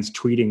Van's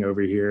tweeting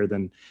over here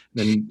than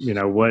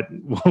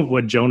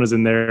what Jonah's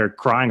in there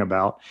crying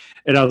about.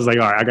 And I was like,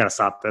 all right, I got to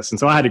stop this. And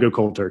so I had to go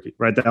cold turkey.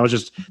 Right. That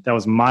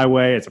was my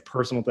way. It's a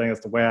personal thing. That's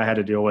the way I had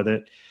to deal with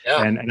it.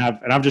 Yeah. And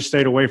I've just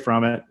stayed away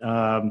from it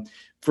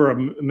for a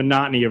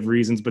monotony of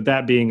reasons, but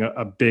that being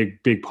a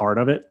big part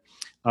of it.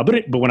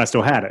 But when I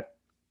still had it,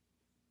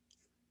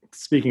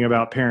 speaking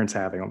about parents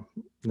having them,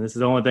 this is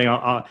the only thing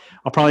I'll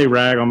probably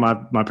rag on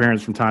my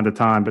parents from time to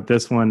time, but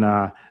this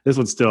one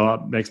still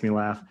makes me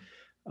laugh.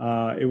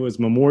 It was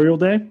Memorial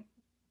Day,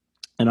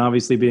 and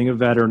obviously being a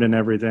veteran and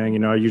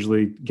everything, I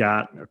usually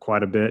got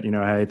quite a bit.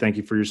 Hey, thank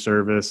you for your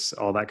service,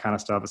 all that kind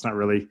of stuff. It's not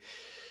really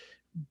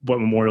what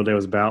Memorial Day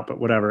was about, but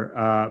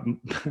whatever.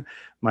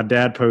 My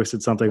dad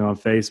posted something on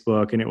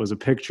Facebook, and it was a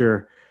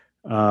picture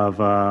of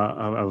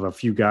a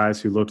few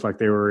guys who looked like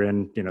they were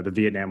in the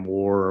Vietnam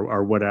War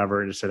or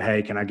whatever, and just said,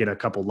 "Hey, can I get a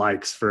couple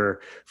likes for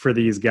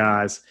these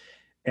guys?"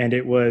 And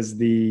it was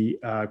the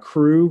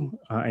crew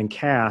and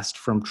cast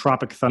from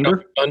Tropic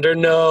Thunder. Thunder.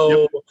 No.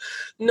 Yep.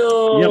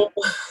 No.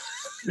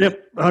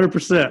 Yep.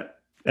 100%.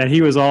 And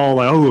he was all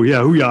like, "Oh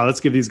yeah,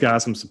 let's give these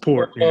guys some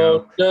support."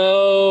 Oh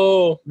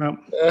no. Nope.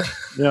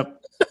 Yep.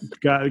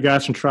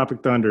 Guys from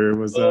Tropic Thunder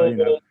was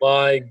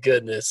my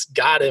goodness.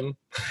 Got him.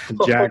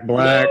 Jack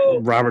Black, No.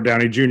 Robert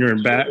Downey Jr. in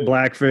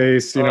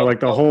blackface,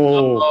 like the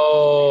whole.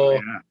 Oh.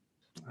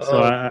 Yeah.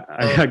 So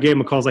I gave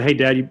him a call. I was like, "Hey,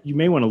 Dad, you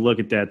may want to look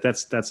at that.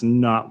 That's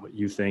not what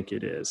you think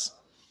it is."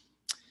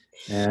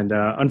 And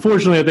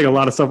unfortunately, I think a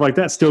lot of stuff like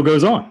that still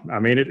goes on. I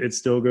mean, it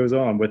still goes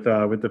on with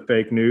the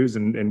fake news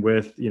and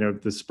with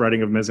the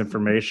spreading of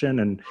misinformation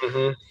and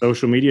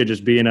social media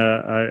just being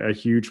a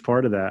huge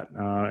part of that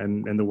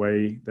and the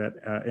way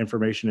that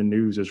information and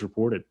news is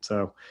reported.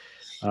 So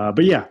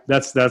But yeah,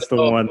 that's the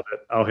Oh, one that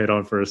I'll hit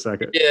on for a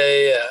second.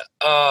 yeah.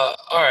 All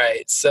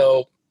right.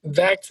 So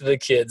back to the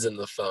kids and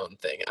the phone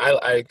thing.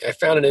 I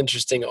found an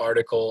interesting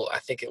article. I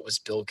think it was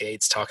Bill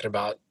Gates talking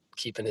about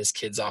keeping his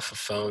kids off of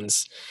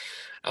phones.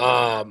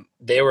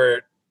 They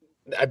were,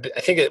 I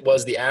think it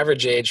was the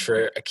average age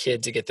for a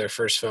kid to get their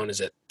first phone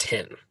is at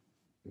 10.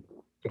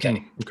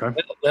 Okay.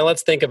 Okay. Now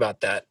let's think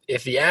about that.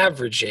 If the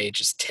average age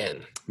is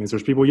 10, Means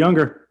there's people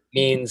younger.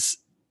 means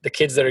the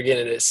kids that are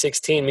getting it at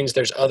 16 means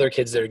there's other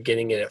kids that are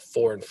getting it at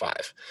 4 and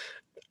 5.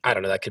 I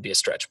don't know, that could be a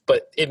stretch,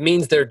 but it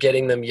means they're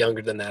getting them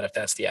younger than that if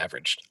that's the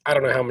average. I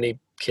don't know how many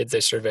kids they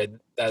surveyed.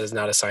 That is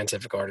not a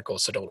scientific article,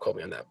 so don't quote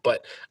me on that.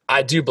 But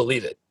I do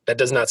believe it. That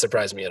does not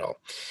surprise me at all.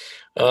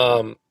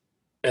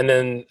 And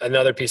then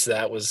another piece of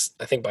that was,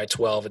 I think by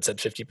 12, it said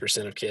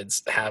 50% of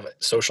kids have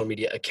social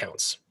media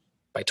accounts.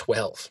 By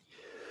 12.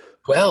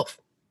 12.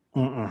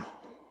 Mm-mm.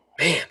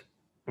 Man,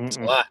 it's a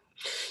Mm-mm. lot.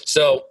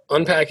 So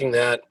unpacking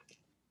that,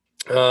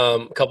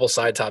 a couple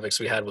side topics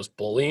we had was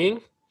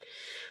bullying,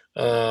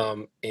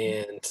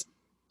 and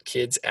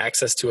kids'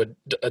 access to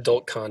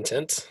adult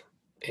content,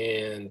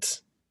 and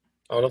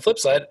on the flip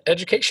side,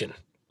 education.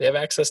 They have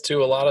access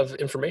to a lot of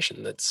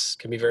information that's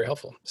can be very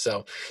helpful.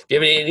 So, do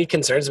you have any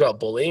concerns about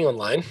bullying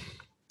online?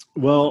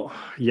 Well,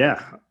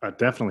 yeah, I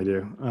definitely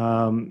do.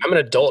 I'm an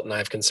adult and I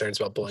have concerns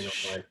about bullying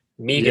online.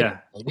 Me getting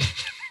Yeah.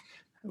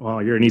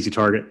 Well, you're an easy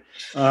target.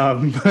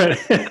 But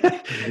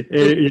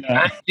yeah,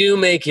 I do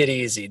make it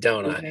easy,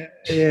 don't I?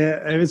 yeah,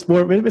 it's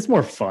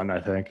more fun,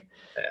 I think.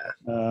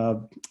 Yeah.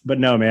 But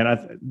no,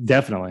 man,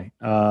 definitely.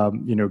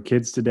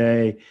 Kids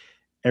today,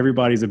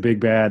 everybody's a big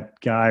bad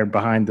guy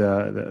behind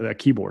the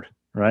keyboard,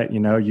 right?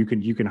 You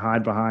can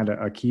hide behind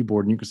a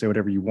keyboard and you can say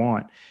whatever you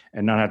want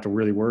and not have to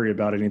really worry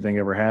about anything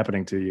ever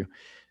happening to you.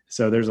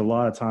 So there's a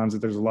lot of times that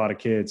there's a lot of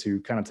kids who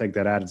kind of take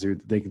that attitude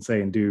that they can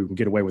say and do and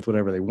get away with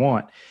whatever they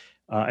want.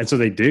 And so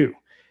they do.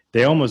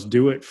 They almost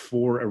do it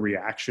for a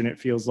reaction. It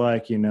feels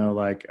like,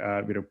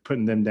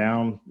 putting them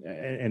down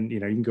and you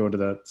can go into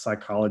the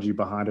psychology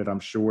behind it. I'm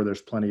sure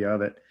there's plenty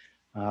of it.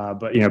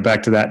 But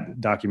back to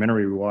that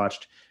documentary we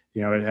watched,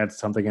 it had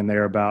something in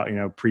there about,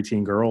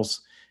 preteen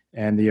girls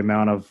and the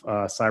amount of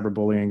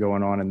cyberbullying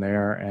going on in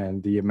there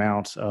and the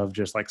amount of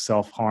just like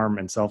self-harm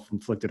and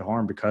self-inflicted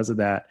harm because of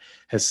that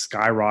has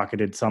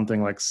skyrocketed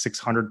something like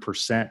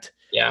 600%.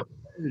 Yeah.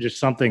 Just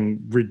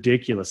something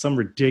ridiculous, some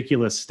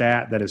ridiculous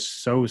stat that is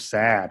so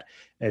sad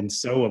and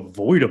so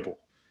avoidable.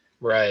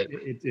 Right.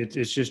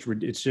 It's just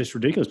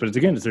ridiculous. But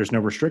there's no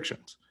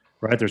restrictions,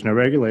 right? There's no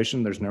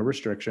regulation. There's no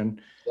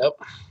restriction. Yep.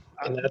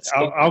 And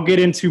I'll get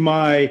into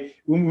when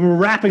we're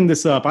wrapping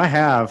this up. I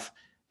have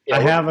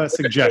a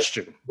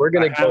suggestion. We're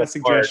gonna go a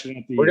suggestion.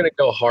 hard. We're gonna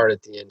go hard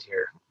at the end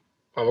here.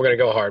 We're gonna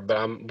go hard,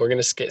 but we're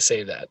gonna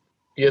save that.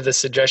 You have the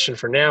suggestion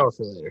for now or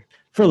for later?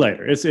 For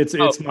later.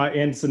 It's my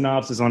end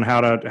synopsis on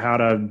how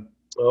to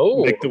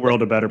make the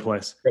world a better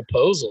place.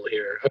 Proposal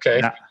here.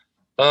 Okay.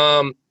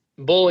 Yeah.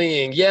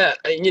 Bullying. Yeah.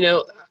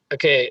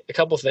 Okay. A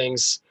couple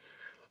things.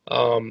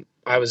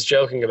 I was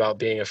joking about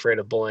being afraid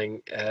of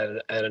bullying at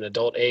an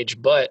adult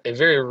age, but a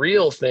very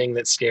real thing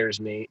that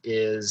scares me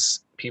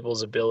is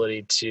people's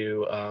ability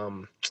to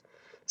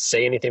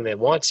say anything they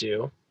want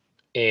to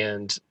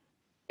and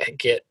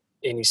get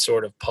any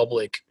sort of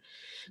public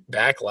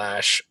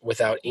backlash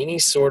without any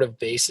sort of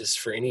basis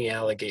for any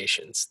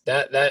allegations.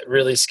 That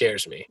really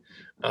scares me.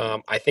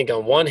 I think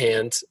on one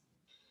hand,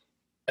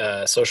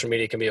 social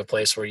media can be a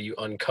place where you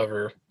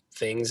uncover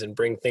things and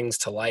bring things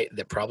to light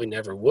that probably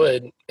never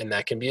would, and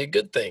that can be a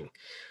good thing.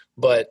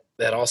 But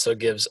that also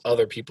gives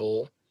other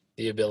people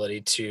the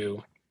ability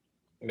to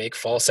make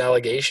false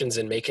allegations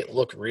and make it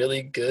look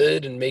really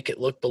good and make it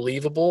look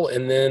believable,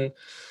 and then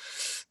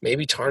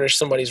maybe tarnish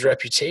somebody's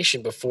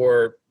reputation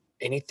before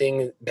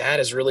anything bad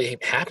has really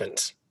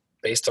happened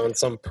based on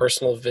some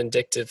personal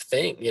vindictive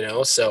thing,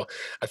 So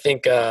I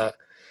think,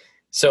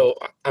 so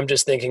I'm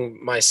just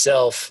thinking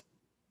myself,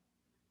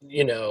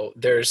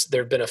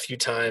 there've been a few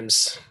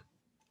times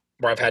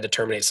where I've had to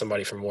terminate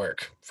somebody from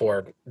work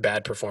for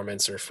bad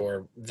performance or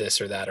for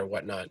this or that or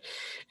whatnot.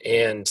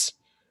 And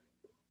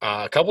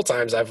a couple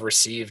times I've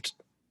received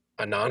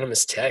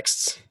anonymous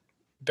texts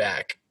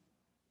back,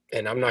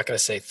 and I'm not going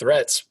to say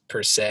threats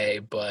per se,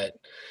 but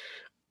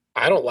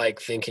I don't like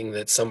thinking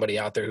that somebody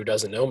out there who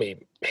doesn't know me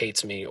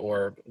hates me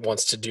or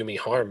wants to do me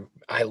harm.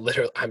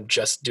 I'm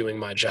just doing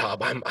my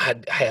job. I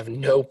have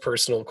no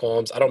personal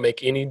qualms. I don't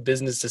make any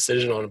business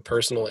decision on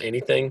personal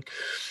anything.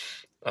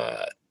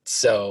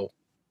 So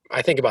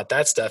I think about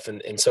that stuff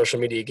and social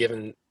media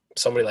giving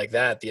somebody like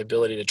that the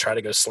ability to try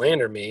to go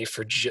slander me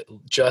for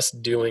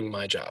just doing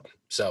my job.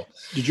 So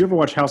did you ever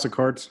watch House of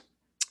Cards?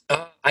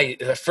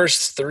 The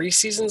first 3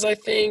 seasons, I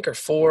think, or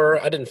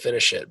 4. I didn't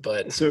finish it,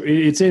 but so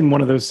it's in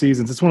one of those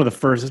seasons. It's one of the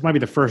first. This might be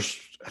the first.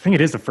 I think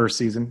it is the first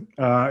season.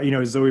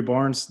 Zoe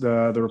Barnes,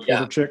 the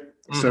reporter chick.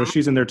 Mm-hmm. So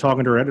she's in there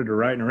talking to her editor,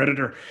 right? And her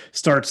editor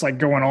starts like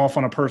going off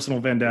on a personal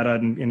vendetta,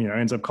 and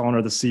ends up calling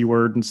her the C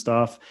word and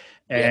stuff.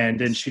 And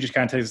then she just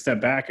kind of takes a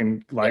step back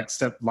and live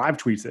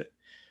tweets it,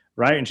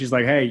 right? And she's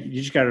like, "Hey,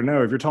 you just got to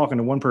know if you're talking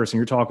to one person,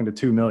 you're talking to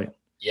 2 million."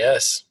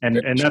 Yes. And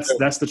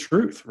that's the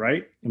truth,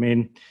 right? I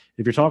mean,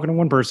 if you're talking to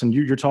one person,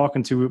 you're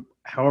talking to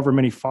however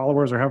many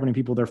followers or however many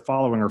people they're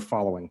following,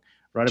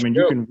 right? I mean,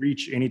 you True. can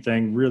reach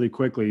anything really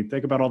quickly.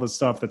 Think about all the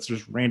stuff that's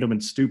just random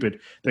and stupid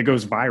that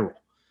goes viral.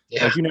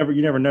 Yeah. Like you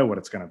never know what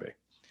it's going to be.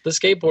 The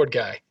skateboard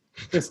guy.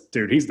 This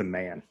dude, he's the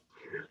man.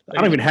 I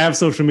don't even have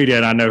social media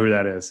and I know who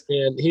that is.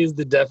 And he's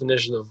the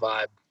definition of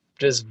vibe.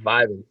 Just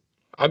vibing.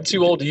 I'm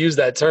too old to use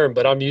that term,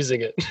 but I'm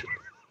using it.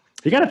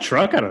 He got a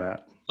truck out of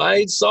that.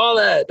 I saw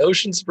that.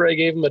 Ocean Spray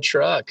gave him a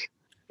truck.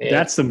 And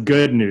That's some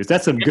good news.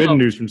 That's some good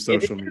news from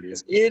social media.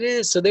 It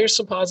is. So there's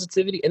some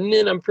positivity. And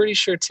then I'm pretty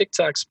sure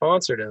TikTok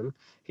sponsored him.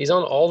 He's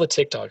on all the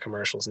TikTok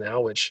commercials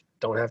now, which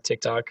don't have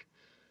TikTok.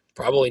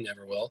 Probably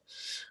never will.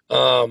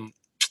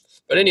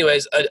 But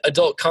anyways,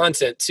 adult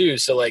content too.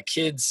 So like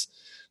kids,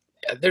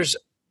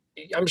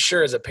 I'm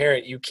sure as a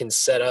parent, you can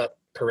set up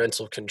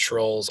parental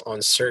controls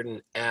on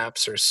certain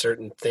apps or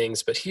certain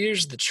things. But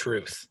here's the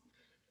truth.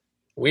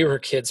 We were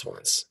kids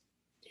once.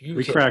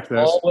 We cracked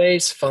this.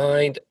 Always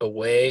find a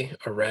way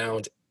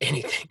around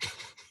anything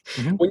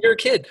when you're a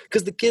kid,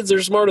 because the kids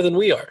are smarter than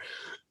we are,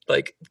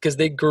 like, because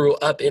they grew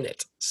up in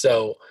it.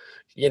 So,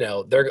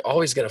 they're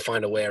always going to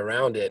find a way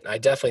around it. And I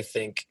definitely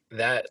think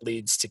that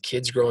leads to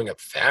kids growing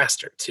up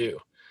faster too.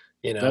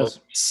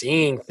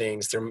 Seeing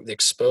things, they're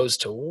exposed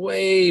to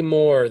way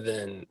more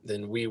than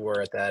we were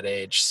at that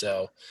age.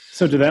 So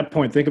to that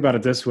point, think about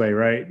it this way,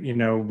 right?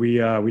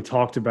 We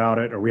talked about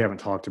it, or we haven't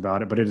talked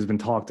about it, but it has been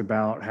talked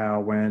about how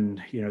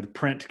when, the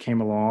print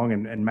came along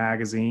and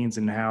magazines,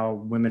 and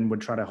how women would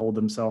try to hold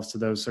themselves to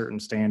those certain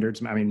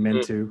standards. I mean,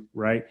 men too,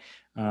 right?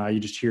 You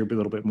just hear a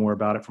little bit more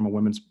about it from a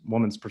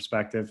woman's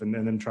perspective, and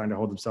then trying to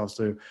hold themselves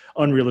to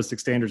unrealistic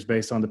standards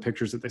based on the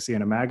pictures that they see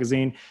in a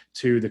magazine,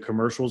 to the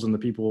commercials and the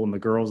people and the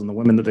girls and the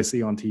women that they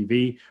see on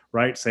TV,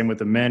 right? Same with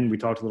the men. We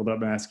talked a little bit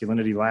about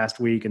masculinity last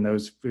week, and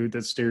those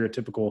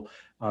stereotypical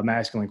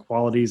masculine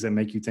qualities that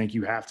make you think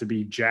you have to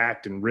be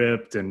jacked and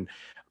ripped, and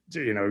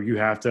you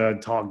have to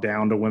talk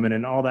down to women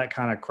and all that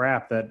kind of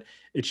crap, that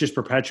it's just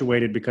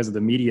perpetuated because of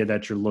the media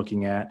that you're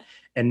looking at.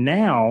 And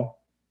now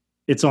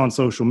it's on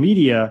social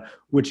media,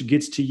 which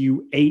gets to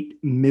you 8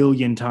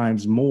 million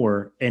times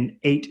more and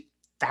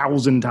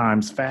 8,000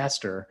 times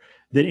faster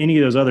than any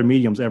of those other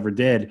mediums ever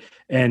did.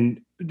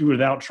 And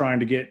without trying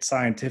to get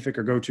scientific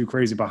or go too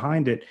crazy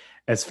behind it,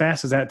 as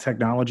fast as that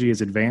technology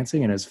is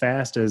advancing and as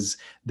fast as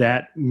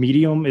that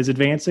medium is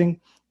advancing,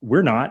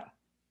 we're not.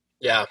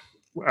 Yeah.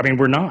 I mean,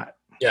 we're not.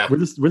 Yeah.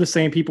 We're the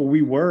same people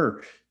we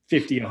were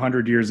 50,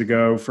 100 years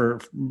ago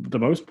for the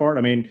most part.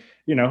 I mean,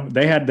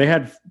 they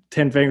had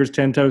 10 fingers,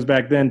 10 toes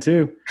back then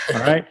too. All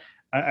right.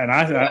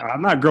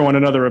 I'm not growing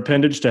another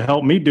appendage to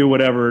help me do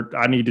whatever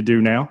I need to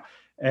do now.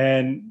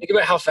 And think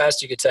about how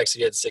fast you could text if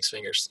you had 6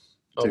 fingers.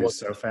 Dude,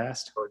 so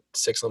fast. Or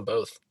 6 on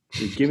both.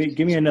 Dude,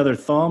 give me another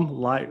thumb.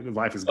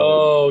 Life is good.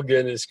 Oh,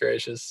 goodness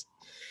gracious.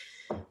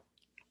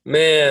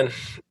 Man,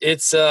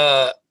 it's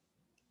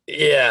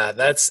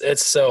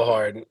it's so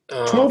hard.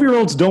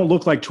 12-year-olds don't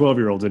look like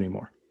 12-year-olds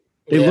anymore.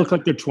 They look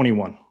like they're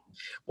 21.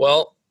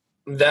 Well,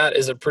 that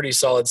is a pretty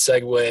solid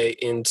segue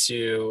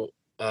into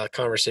a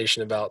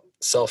conversation about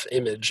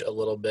self-image a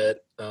little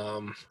bit.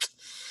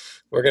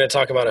 We're going to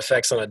talk about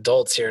effects on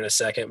adults here in a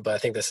second, but I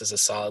think this is a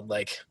solid,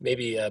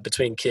 maybe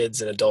between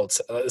kids and adults.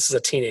 This is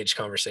a teenage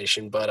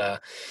conversation, but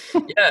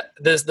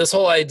this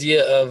whole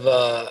idea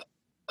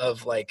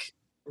of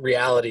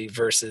reality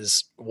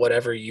versus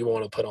whatever you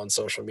want to put on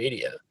social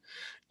media.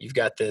 You've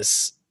got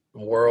this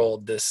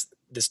world, this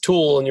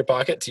tool in your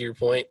pocket, to your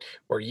point,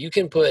 where you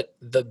can put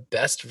the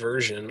best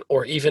version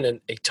or even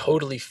a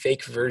totally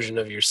fake version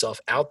of yourself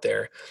out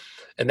there.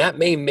 And that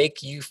may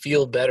make you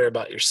feel better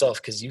about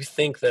yourself because you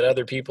think that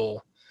other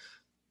people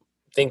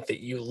think that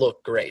you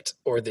look great,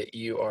 or that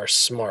you are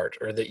smart,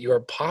 or that you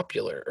are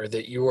popular, or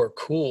that you are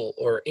cool,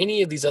 or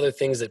any of these other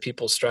things that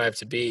people strive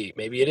to be.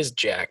 Maybe it is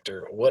jacked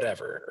or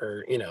whatever,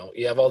 or,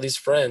 you have all these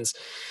friends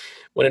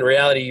when in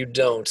reality you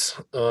don't.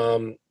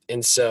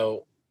 And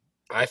so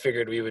I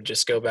figured we would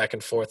just go back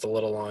and forth a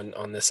little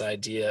on this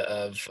idea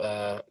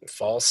of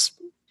false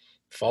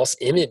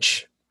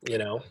image,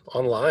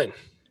 online.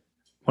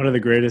 One of the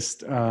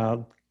greatest,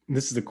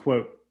 this is a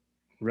quote,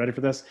 ready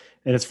for this?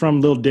 And it's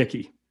from Lil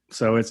Dicky.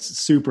 So it's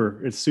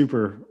super,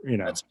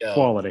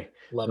 quality,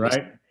 Love right?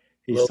 This.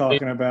 He's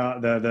talking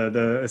about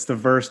it's the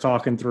verse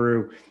talking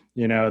through,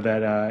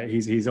 that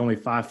he's only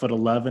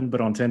 5'11", but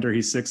on Tinder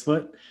he's 6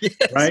 foot, yes.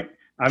 Right?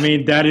 I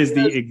mean, that is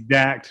the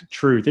exact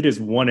truth. It is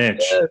 1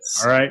 inch.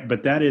 Yes. All right.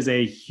 But that is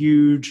a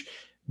huge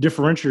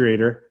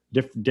differentiator.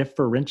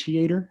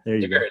 Differentiator. There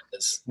you go. There it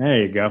is.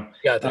 There you go.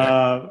 You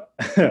got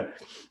that.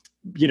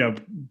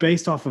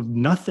 Based off of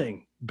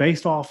nothing,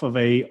 based off of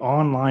a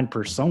online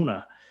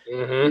persona,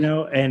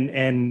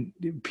 and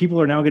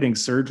people are now getting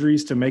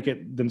surgeries to make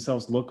it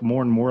themselves look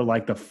more and more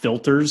like the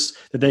filters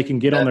that they can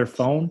get on their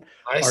phone.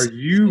 Are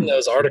you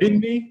those articles? kidding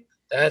me?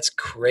 That's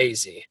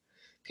crazy.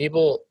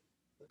 People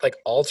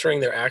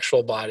altering their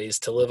actual bodies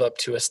to live up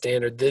to a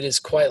standard that is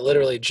quite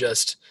literally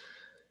just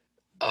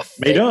a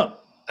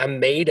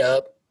made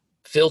up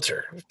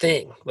filter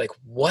thing.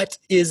 What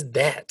is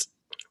that?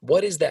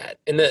 What is that?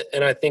 And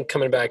I think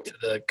coming back to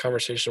the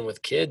conversation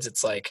with kids,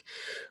 it's like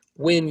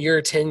when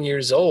you're 10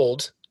 years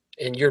old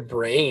and your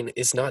brain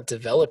is not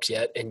developed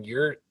yet, and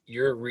you're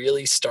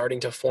really starting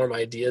to form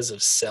ideas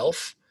of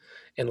self,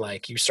 and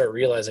like you start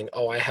realizing,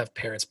 oh, I have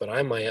parents, but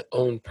I'm my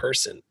own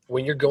person.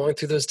 When you're going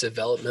through those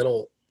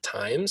developmental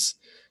times,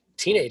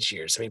 teenage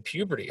years, I mean,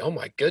 puberty, oh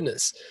my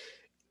goodness,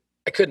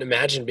 I couldn't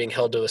imagine being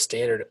held to a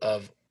standard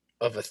of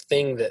a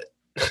thing that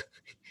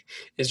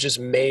is just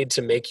made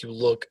to make you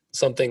look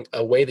something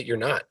a way that you're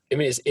not. I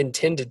mean, it's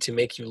intended to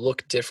make you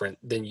look different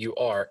than you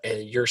are,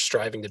 and you're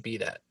striving to be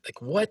that.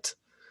 Like, what?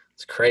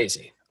 It's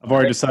crazy. I've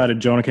already decided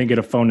Jonah can't get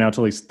a phone now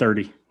until he's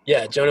 30.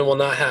 Yeah, Jonah will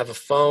not have a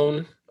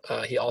phone.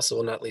 He also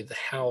will not leave the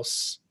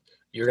house.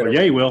 You're gonna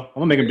yeah, he will. I'm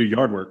gonna make him do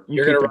yard work.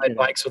 You're gonna ride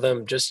bikes with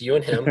him, just you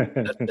and him.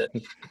 That's it.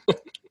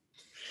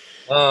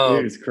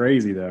 Dude, it's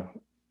crazy though.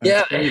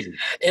 That's crazy.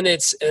 And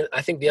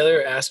I think the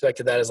other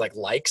aspect of that is like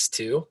likes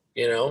too.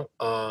 You know,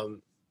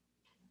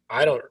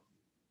 I don't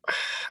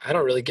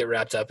really get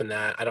wrapped up in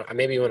that.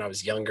 Maybe when I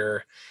was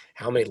younger,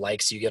 how many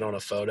likes you get on a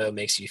photo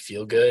makes you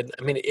feel good.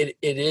 I mean, it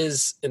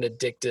is an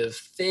addictive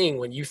thing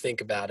when you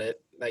think about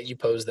it. That you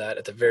posed that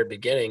at the very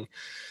beginning.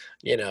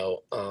 You know,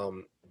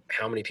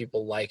 how many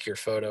people like your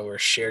photo or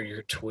share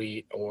your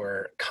tweet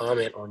or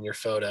comment on your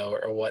photo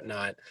or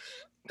whatnot.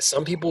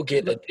 Some people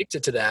get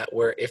addicted to that,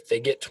 where if they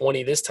get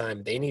 20 this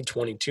time, they need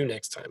 22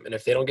 next time. And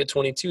if they don't get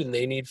 22, then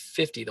they need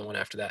 50 the one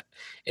after that.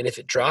 And if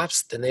it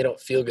drops, then they don't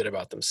feel good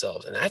about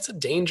themselves. And that's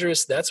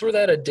that's where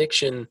that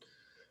addiction.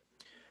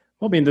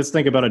 Well, I mean, let's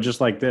think about it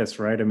just like this,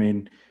 right? I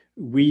mean,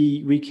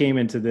 we came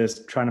into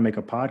this trying to make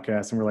a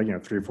podcast, and we're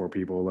like, 3 or 4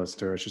 people listen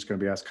to it. It's just going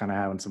to be us kind of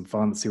having some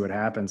fun, see what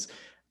happens.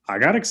 I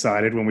got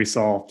excited when we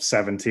saw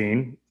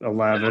 17,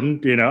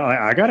 11,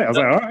 I got it. I was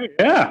like, all right,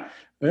 yeah.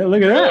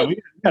 Look at that.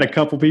 We got a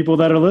couple people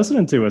that are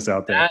listening to us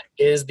out there. That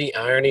is the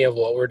irony of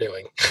what we're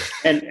doing.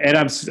 and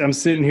I'm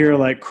sitting here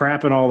like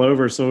crapping all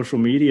over social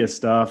media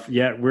stuff,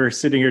 yet we're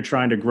sitting here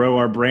trying to grow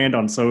our brand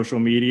on social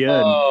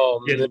media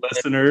and get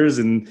listeners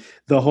and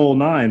the whole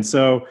nine.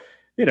 So,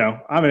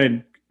 I'm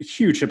a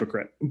huge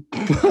hypocrite.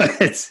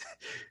 But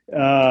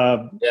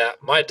yeah,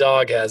 my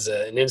dog has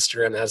an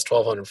Instagram that has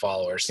 1,200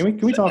 followers. Can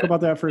we talk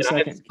about that for a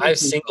second? I've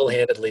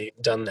single-handedly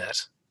done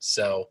that.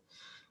 So,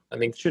 I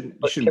mean,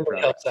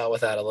 Kimberly helps out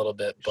with that a little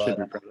bit, but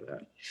be proud of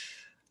that.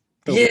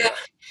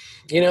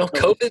 Yeah,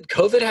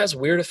 COVID has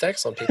weird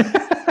effects on people.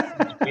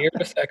 Weird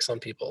effects on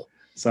people.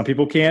 Some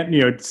people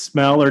can't,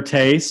 smell or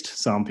taste.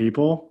 Some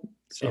people,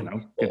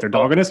 get their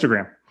dog on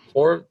Instagram.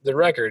 For the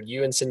record,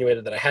 you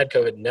insinuated that I had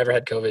COVID, never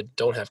had COVID,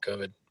 don't have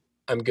COVID.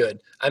 I'm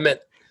good. I meant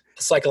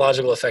the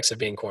psychological effects of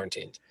being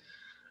quarantined.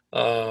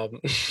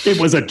 It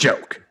was a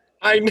joke.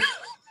 I know.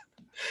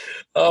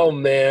 Oh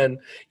man,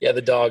 yeah.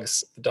 The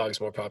dog's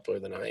more popular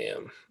than I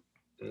am,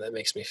 and that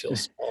makes me feel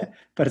small.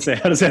 But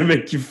how does that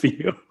make you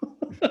feel?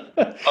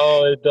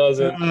 Oh, it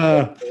doesn't.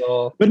 At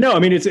all. But no, I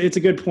mean it's a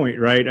good point,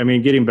 right? I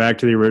mean, getting back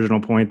to the original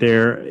point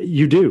there,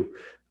 you do.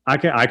 I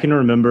can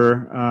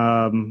remember,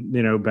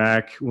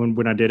 back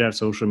when I did have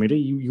social media,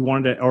 you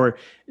wanted to, or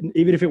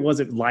even if it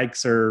wasn't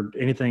likes or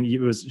anything,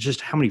 it was just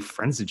how many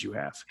friends did you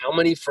have? How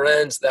many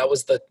friends? That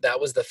was the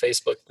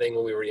Facebook thing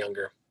when we were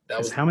younger.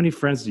 How many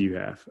friends do you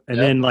have? And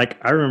then like,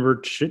 I remember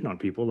shitting on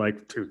people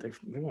like, dude, they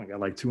only got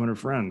like 200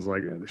 friends.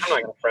 Like, I'm not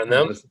going to friend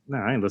them. No,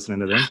 I ain't listening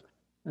to them.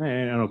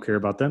 I don't care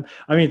about them.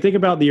 I mean, think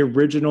about the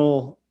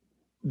original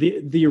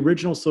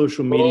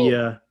social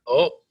media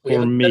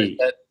for me.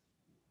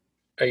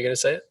 Are you going to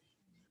say it?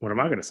 What am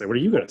I going to say? What are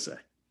you going to say?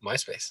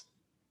 MySpace.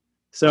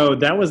 So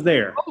that was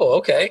there. Oh,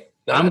 okay.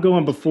 I'm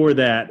going before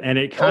that. And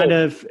it kind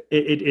of,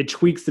 it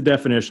tweaks the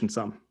definition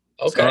some.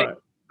 Okay. So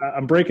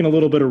I'm breaking a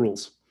little bit of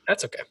rules.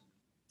 That's okay.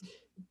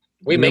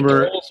 We make the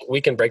rules. We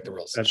can break the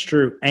rules. That's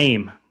true.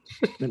 AIM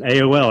and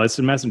AOL. It's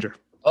a messenger.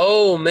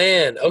 Oh,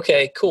 man.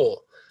 Okay,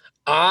 cool.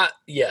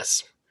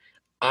 Yes.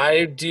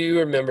 I do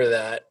remember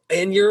that.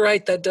 And you're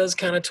right. That does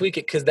kind of tweak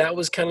it, because that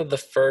was kind of the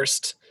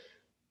first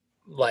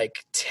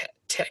like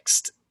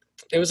text.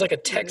 It was like a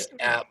text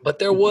app, but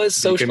there was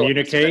social. You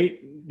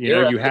communicate.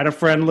 You had a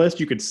friend list.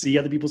 You could see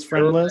other people's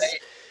friend lists.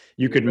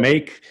 You could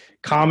make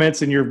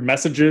comments in your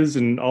messages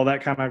and all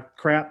that kind of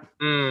crap.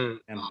 And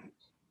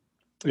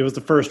it was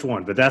the first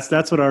one, but that's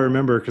what I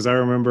remember, because I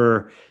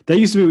remember that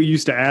used to be what we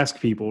used to ask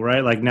people,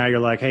 right? Like now you're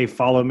like, hey,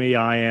 follow me.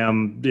 I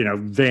am,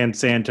 Van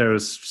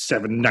Santos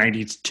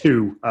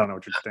 792. I don't know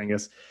what your thing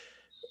is.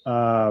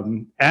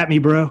 At me,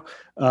 bro.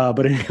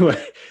 But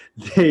anyway,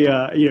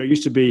 they,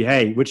 used to be,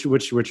 hey, what's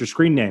your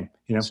screen name?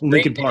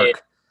 Lincoln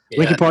Park. Yeah.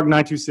 Lincoln Park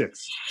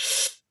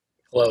 926.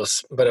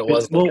 Close, but it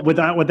was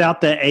without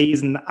the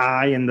A's and the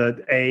I and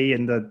the A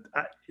and the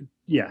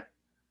yeah.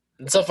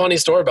 It's a funny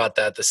story about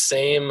that. The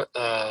same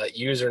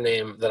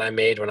username that I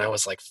made when I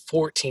was like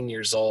 14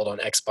 years old on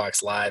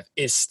Xbox Live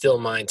is still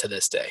mine to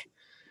this day.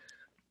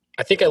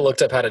 I think I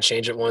looked up how to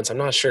change it once. I'm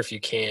not sure if you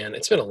can.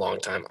 It's been a long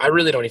time. I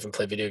really don't even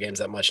play video games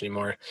that much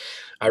anymore.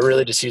 I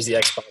really just use the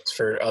Xbox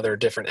for other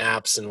different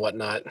apps and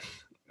whatnot.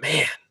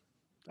 Man.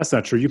 That's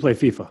not true. You play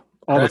FIFA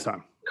all the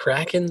time.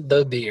 Cracking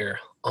the beer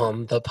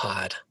on the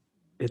pod.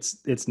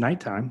 it's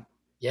nighttime.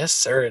 Yes,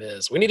 sir, it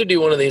is. We need to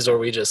do one of these where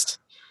we just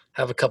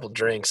have a couple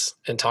drinks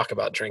and talk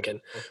about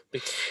drinking.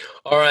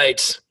 All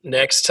right,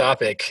 next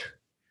topic.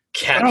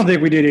 I don't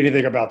think we did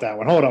anything about that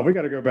one. Hold on, we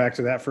got to go back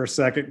to that for a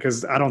second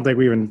because I don't think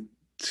we even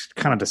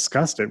kind of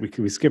discussed it.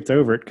 We skipped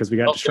over it because we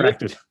got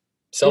distracted.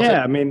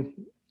 Yeah, I mean,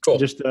 cool.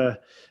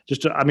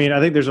 I mean, I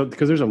think there's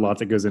a lot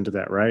that goes into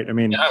that, right? I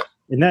mean,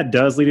 and that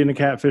does lead into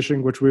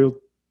catfishing, which we'll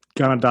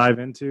kind of dive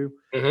into.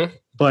 Mm-hmm.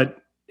 But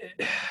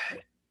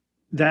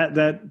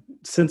that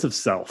sense of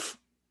self,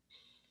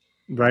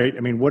 right?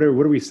 I mean, what are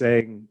we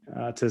saying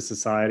to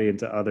society and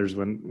to others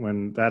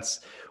when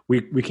that's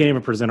we can't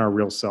even present our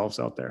real selves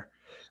out there,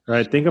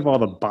 right? Think of all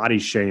the body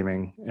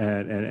shaming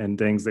and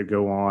things that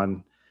go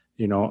on,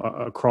 you know,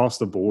 across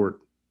the board,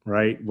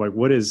 right? Like,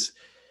 what is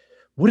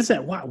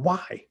that?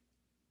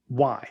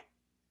 Why?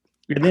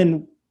 And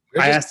then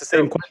I asked the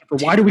same question for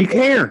why do we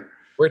care?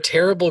 We're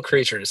terrible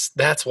creatures.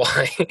 That's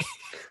why.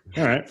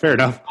 All right, fair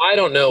enough. I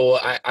don't know.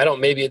 I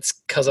don't. Maybe it's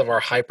because of our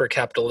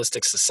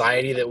hyper-capitalistic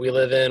society that we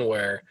live in,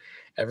 where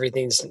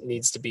everything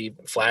needs to be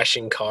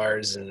flashing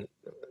cars and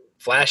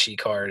flashy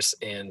cars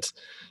and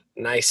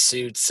nice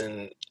suits,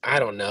 and I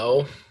don't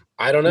know.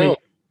 I mean,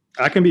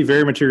 I can be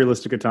very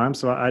materialistic at times,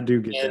 so I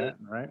do get that.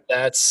 Right?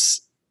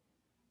 That's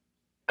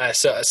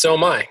so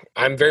am I.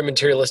 I'm very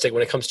materialistic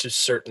when it comes to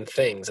certain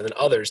things, and then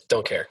others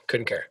don't care.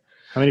 Couldn't care.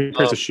 How many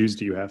pairs of shoes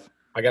do you have?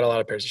 I got a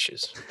lot of pairs of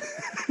shoes.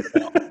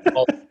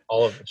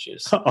 all of the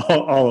shoes.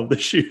 All of the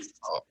shoes.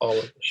 All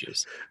of the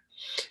shoes.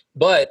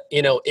 But,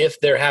 you know, if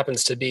there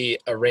happens to be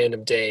a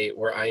random day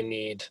where I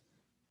need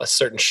a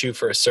certain shoe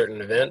for a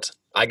certain event,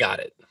 I got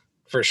it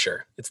for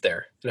sure. It's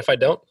there. And if I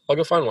don't, I'll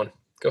go find one.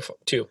 Go for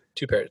two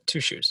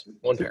shoes,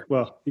 one pair.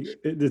 Well,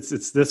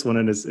 it's this one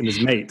and his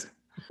mate.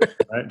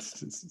 Right?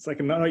 It's like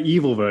another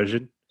evil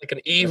version. Like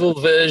an evil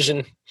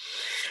version.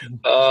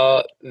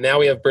 Now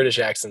we have British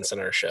accents in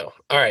our show.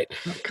 All right.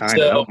 Kind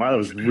of. Mine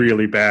was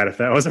really bad if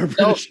that was our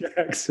British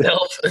accent.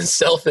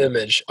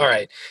 Self-image. All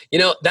right. You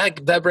know,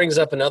 that brings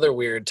up another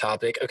weird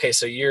topic. Okay,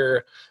 so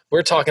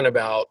we're talking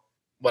about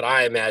what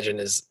I imagine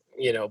is,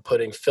 you know,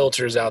 putting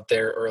filters out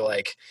there, or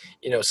like,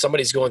 you know,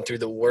 somebody's going through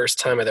the worst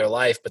time of their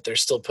life, but they're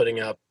still putting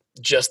up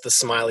just the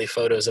smiley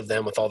photos of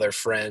them with all their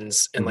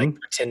friends and like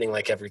pretending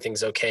like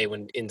everything's okay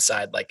when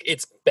inside like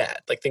it's bad,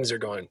 like things are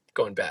going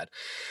bad.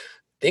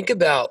 Think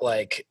about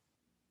like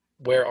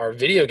where our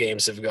video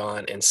games have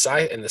gone in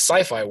the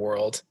sci-fi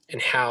world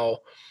and how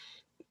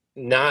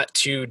not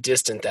too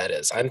distant that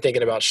is. I'm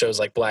thinking about shows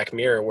like Black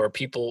Mirror where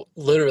people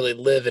literally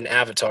live in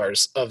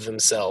avatars of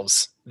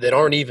themselves that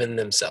aren't even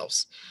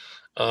themselves.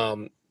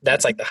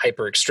 That's like the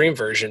hyper extreme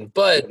version,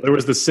 but there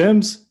was The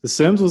Sims. The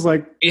Sims was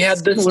like, you had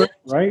The Sims,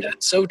 right?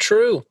 That's so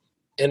true.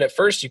 And at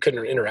first you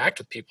couldn't interact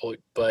with people,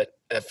 but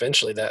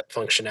eventually that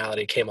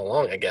functionality came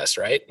along, I guess,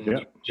 right? Yeah.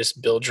 You just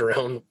build your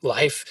own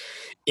life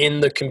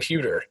in the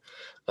computer,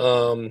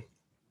 on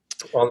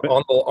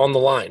the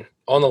line.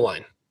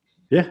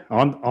 Yeah,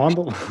 on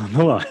the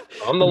line.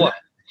 On the line.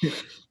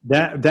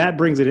 That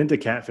brings it into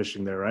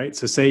catfishing there, right?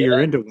 So say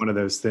you're into one of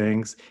those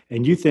things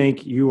and you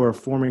think you are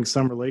forming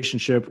some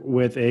relationship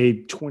with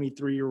a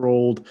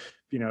 23-year-old,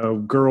 you know,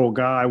 girl,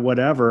 guy,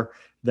 whatever,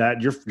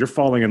 that you're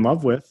falling in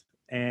love with,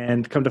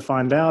 and come to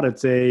find out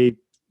it's a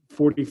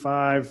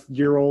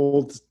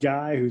 45-year-old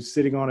guy who's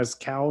sitting on his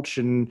couch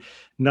and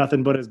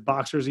nothing but his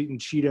boxers eating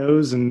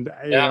Cheetos and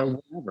you know,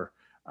 whatever.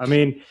 I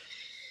mean,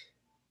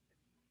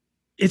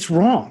 it's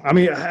wrong. I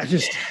mean, I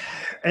just...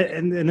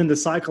 And then the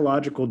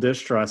psychological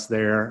distrust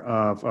there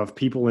of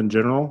people in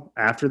general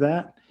after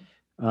that,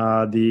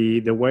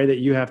 the way that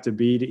you have to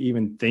be to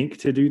even think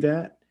to do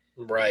that.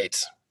 Right.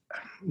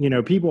 You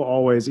know, people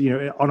always, you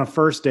know, on a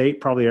first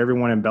date, probably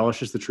everyone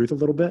embellishes the truth a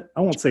little bit.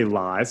 I won't say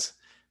lies,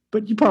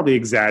 but you probably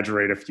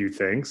exaggerate a few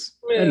things.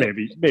 Yeah.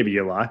 And maybe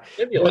you lie.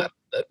 Maybe you lie.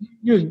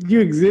 You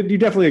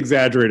definitely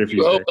exaggerate a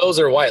few things. Those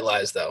are white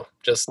lies, though.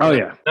 Just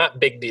not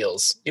big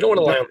deals. You don't want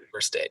to lie on the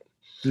first date.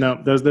 No,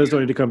 those don't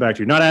need to come back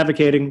to you. Not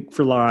advocating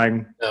for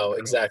lying. No,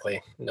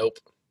 exactly. Nope.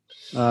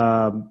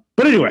 But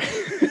anyway,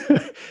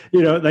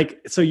 you know,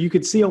 like, so you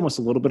could see almost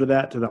a little bit of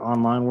that to the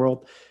online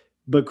world,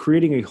 but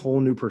creating a whole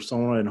new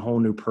persona and a whole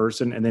new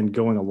person and then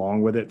going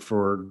along with it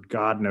for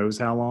God knows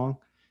how long.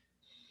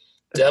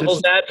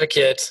 Devil's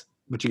advocate.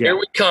 What you got? Here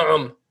we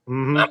come.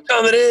 Mm-hmm. I'm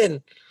coming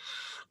in.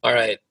 All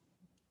right.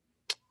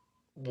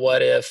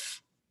 What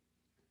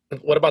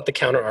about the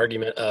counter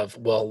argument of,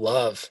 well,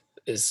 love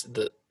is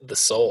the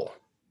soul.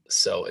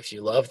 So if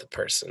you love the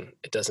person,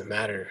 it doesn't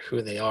matter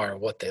who they are,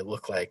 what they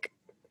look like.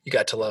 You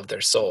got to love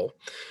their soul.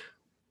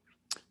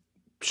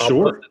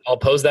 Sure. I'll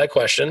pose that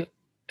question,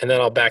 and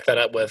then I'll back that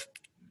up with,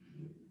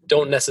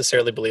 don't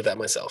necessarily believe that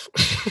myself.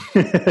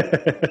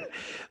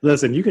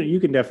 Listen, you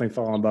can definitely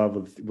fall in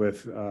love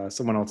with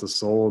someone else's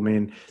soul. I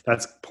mean,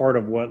 that's part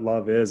of what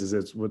love is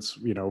it's what's,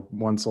 you know,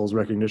 one soul's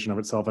recognition of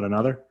itself in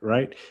another,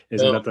 right?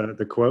 Isn't that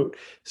the quote?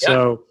 Yeah.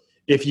 So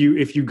if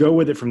you go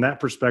with it from that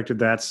perspective,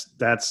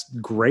 that's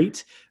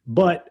great.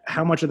 But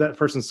how much of that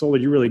person's soul are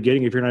you really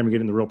getting if you're not even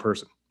getting the real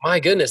person? My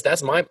goodness,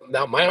 that's my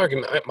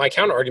argument. My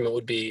counter argument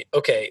would be,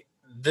 okay,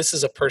 this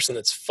is a person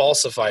that's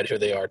falsified who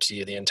they are to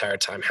you the entire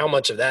time. How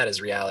much of that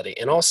is reality?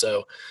 And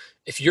also,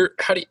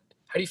 how do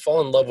you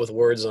fall in love with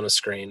words on a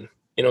screen?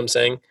 You know what I'm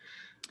saying?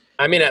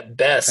 I mean, at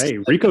best, Hey,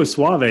 Rico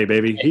Suave,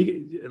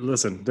 baby.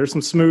 Listen, there's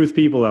some smooth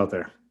people out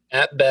there.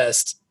 at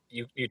best,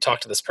 you talk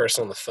to this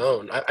person on the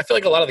phone. I feel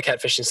like a lot of the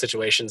catfishing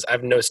situations, I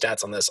have no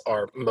stats on this,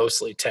 are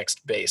mostly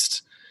text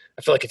based.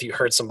 I feel like if you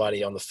heard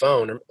somebody on the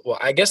phone, well,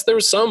 I guess there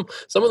was some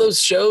of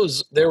those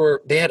shows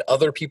they had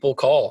other people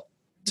call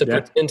to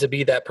pretend to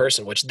be that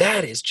person, which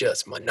that is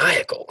just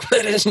maniacal.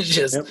 That is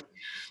just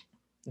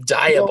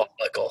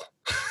diabolical.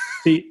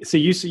 See,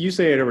 you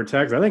say it over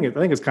text. I think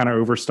it's kind of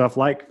over stuff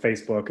like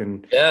Facebook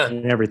and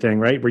everything,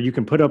 right? Where you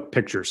can put up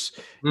pictures,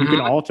 you can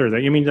alter that.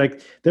 I mean,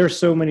 like there are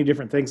so many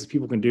different things that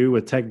people can do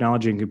with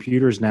technology and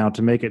computers now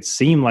to make it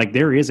seem like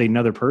there is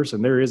another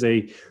person. There is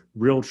a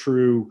real,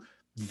 true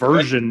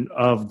version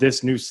of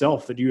this new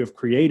self that you have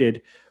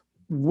created,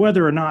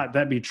 whether or not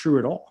that be true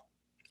at all.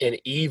 An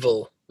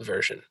evil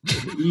version.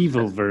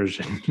 Evil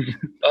version.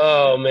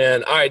 Oh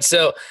man! All right,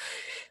 so.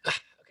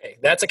 Okay,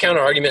 that's a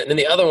counter argument. And then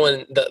the other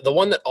one, the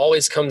one that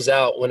always comes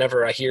out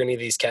whenever I hear any of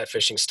these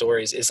catfishing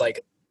stories is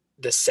like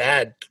the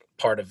sad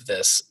part of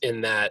this,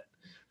 in that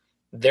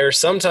there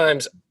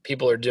sometimes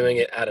people are doing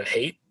it out of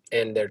hate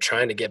and they're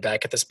trying to get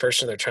back at this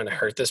person. They're trying to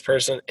hurt this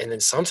person. And then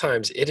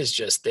sometimes it is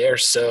just, they're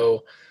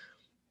so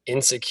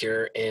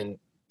insecure and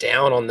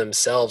down on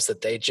themselves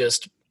that they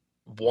just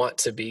want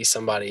to be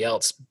somebody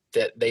else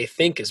that they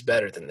think is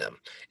better than them.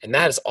 And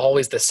that is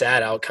always the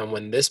sad outcome,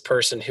 when this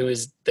person who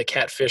is the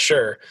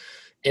catfisher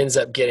ends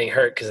up getting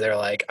hurt because they're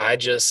like,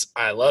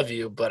 I love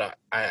you, but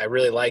I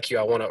really like you.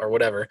 I want to, or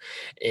whatever.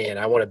 And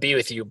I want to be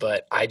with you,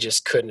 but I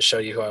just couldn't show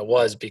you who I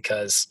was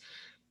because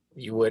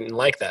you wouldn't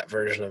like that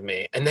version of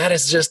me. And that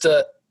is just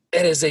it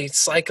is a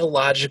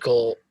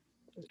psychological,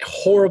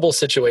 horrible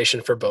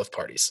situation for both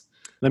parties.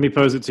 Let me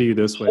pose it to you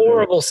this way.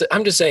 Horrible.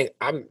 I'm just saying,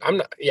 I'm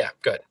not, yeah,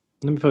 go ahead.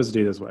 Let me pose it to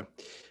you this way.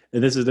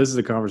 And this is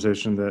a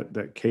conversation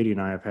that Katie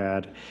and I have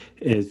had.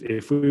 Is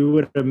if we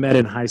would have met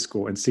in high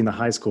school and seen the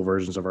high school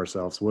versions of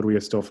ourselves, would we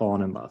have still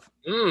fallen in love?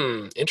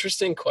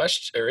 Interesting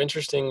question, or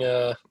interesting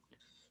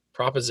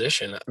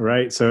proposition.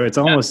 Right. So it's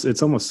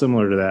almost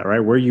similar to that, right?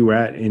 Where you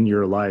at in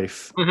your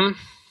life,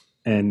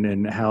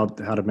 and how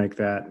to make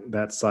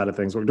that side of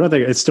things work. Do I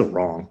think it's still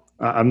wrong?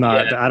 I'm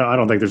not. Yeah. I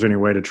don't think there's any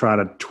way to try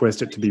to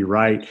twist it to be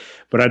right,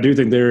 but I do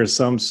think there is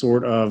some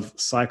sort of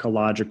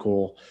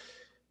psychological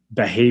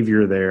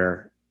behavior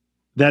there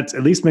that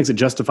at least makes it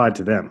justified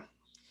to them.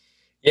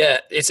 Yeah,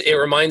 it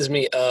reminds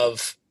me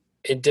of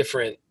in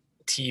different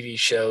TV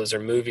shows or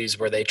movies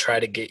where they try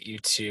to get you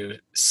to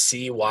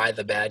see why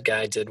the bad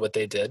guy did what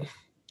they did.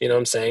 You know what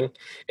I'm saying?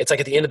 It's like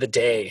at the end of the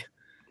day,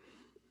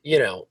 you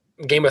know,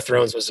 Game of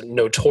Thrones was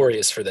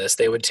notorious for this.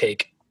 They would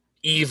take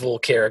evil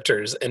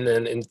characters, and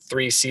then in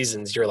 3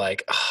 seasons, you're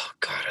like, oh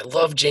God, I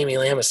love Jaime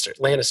Lannister.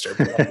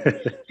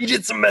 But he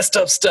did some messed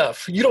up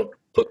stuff. You don't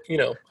put,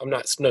 I'm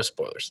not, no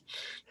spoilers,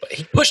 but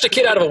he pushed a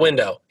kid out of a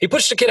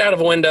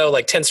window.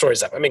 Like 10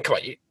 stories up. I mean, come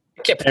on, you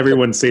can't.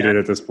 Everyone's seen it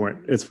at this point.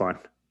 It's fine.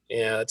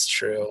 Yeah, that's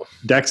true.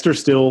 Dexter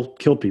still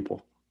killed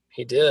people.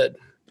 He did.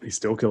 He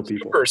still killed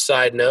people. Super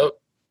side note.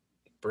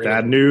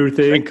 That new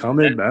thing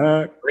coming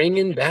back.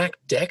 Bringing back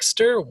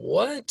Dexter?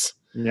 What?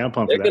 Yeah, I'm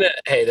pumped for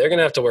that. They're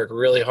gonna have to work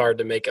really hard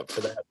to make up for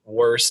that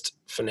worst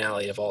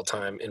finale of all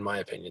time, in my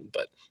opinion.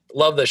 But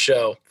love the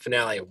show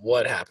finale.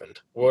 What happened?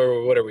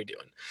 What are we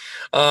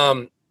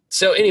doing?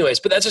 So, anyways,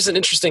 but that's just an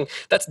interesting.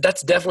 That's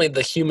definitely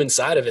the human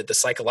side of it, the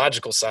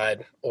psychological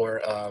side,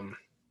 or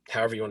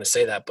however you want to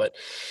say that. But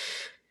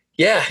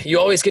yeah, you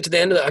always get to the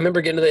end of I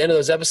remember getting to the end of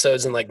those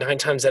episodes, and like 9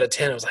 times out of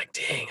 10, I was like,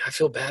 dang, I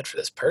feel bad for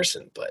this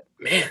person, but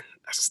man,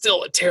 that's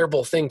still a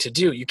terrible thing to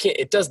do. You can't.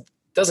 It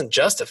doesn't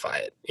justify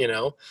it,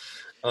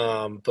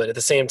 but at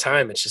the same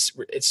time, it's just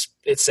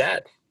it's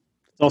sad.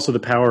 It's also the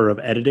power of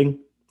editing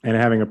and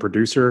having a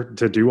producer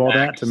to do all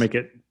that to make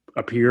it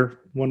appear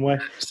one way.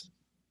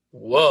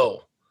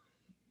 Whoa.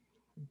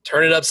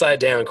 Turn it upside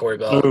down, Corey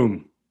Bell.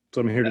 Boom. That's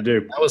what I'm here to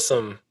do. That was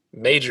some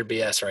major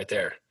BS right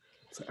there.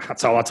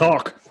 That's how I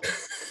talk.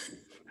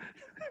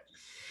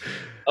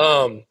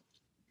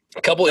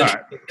 A couple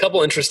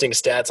interesting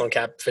stats on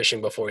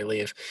catfishing before we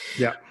leave.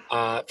 Yeah.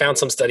 Found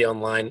some study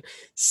online.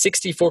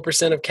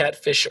 64% of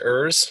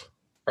catfishers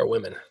are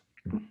women.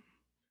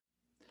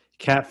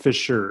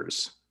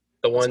 Catfishers.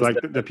 The ones so like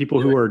the people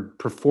who are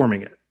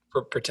performing it.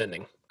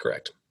 Pretending.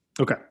 Correct.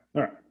 Okay.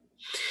 All right.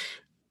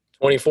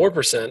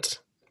 24%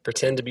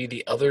 pretend to be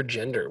the other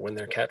gender when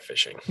they're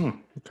catfishing.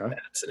 Okay.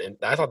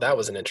 I thought that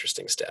was an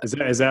interesting stat.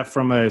 Is that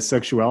from a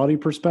sexuality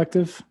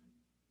perspective?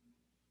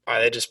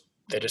 They just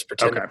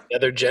pretend to be the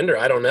other gender.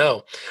 I don't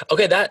know.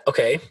 Okay.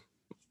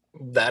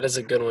 That is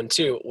a good one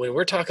too. When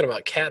we're talking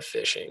about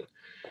catfishing,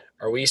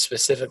 are we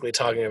specifically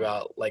talking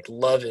about like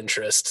love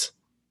interest,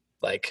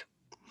 like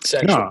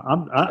sexual?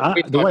 No,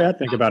 the way I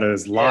think about it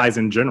is lies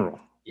in general.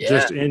 Yeah.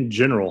 Just in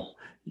general,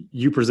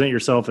 you present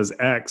yourself as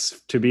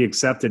X to be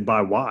accepted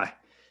by Y.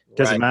 It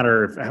doesn't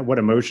matter what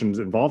emotions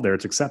involved there.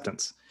 It's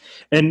acceptance.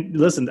 And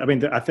listen, I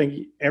mean, I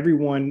think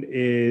everyone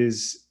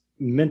is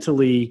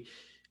mentally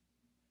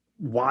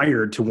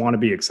wired to want to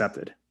be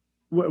accepted.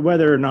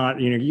 Whether or not,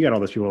 you got all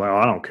those people like, oh,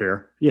 I don't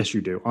care. Yes, you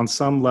do. On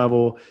some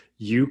level,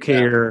 you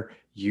care. Yeah.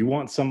 You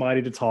want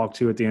somebody to talk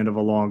to at the end of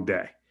a long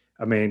day.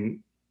 I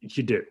mean,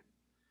 you do.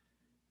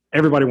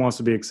 Everybody wants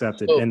to be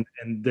accepted. Oh. And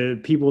the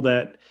people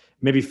that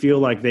maybe feel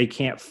like they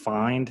can't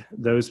find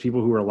those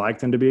people who are like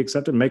them to be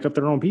accepted, make up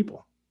their own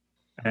people.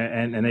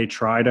 And they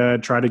try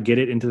to get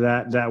it into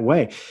that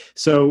way.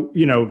 So,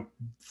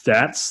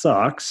 that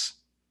sucks.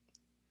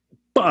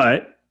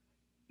 But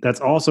that's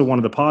also one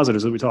of the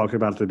positives that we talked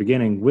about at the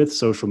beginning with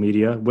social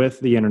media, with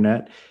the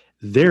internet.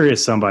 There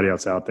is somebody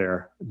else out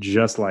there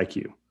just like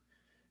you,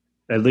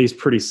 at least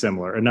pretty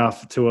similar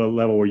enough to a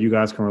level where you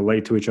guys can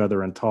relate to each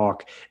other and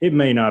talk. It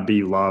may not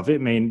be love. It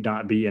may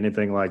not be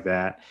anything like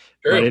that,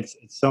 sure. But it's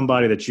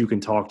somebody that you can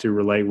talk to,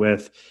 relate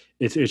with.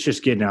 It's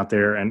just getting out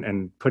there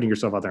and putting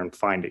yourself out there and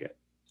finding it.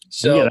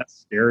 So yeah,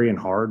 that's scary and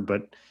hard,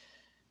 but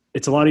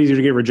it's a lot easier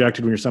to get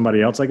rejected when you're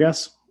somebody else, I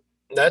guess.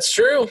 That's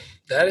true.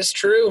 That is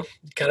true.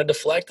 Kind of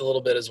deflect a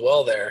little bit as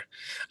well there.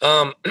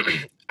 I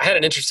had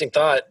an interesting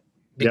thought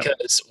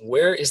because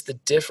Where is the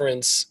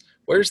difference?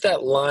 Where's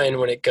that line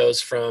when it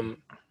goes from,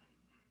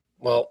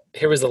 well,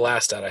 here was the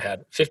last stat I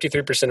had.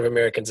 53% of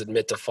Americans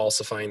admit to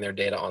falsifying their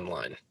data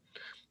online.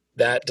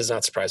 That does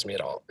not surprise me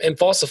at all. And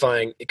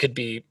falsifying, it could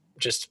be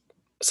just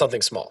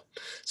something small.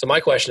 So my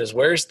question is,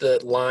 where's the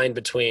line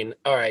between,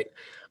 all right,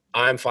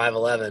 I'm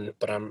 5'11",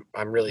 but I'm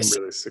really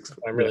 6 foot.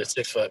 I'm really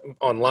 6 foot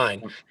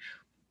online.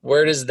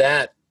 Where does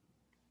that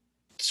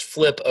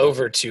flip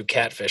over to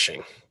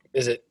catfishing?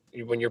 Is it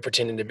when you're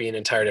pretending to be an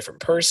entire different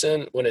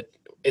person?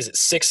 Is it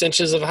 6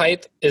 inches of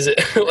height? Is it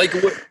like,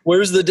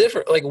 where's the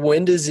difference? Like,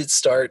 when does it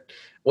start?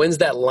 When's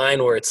that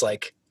line where it's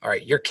like, all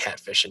right, you're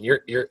catfishing.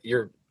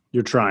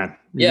 You're trying.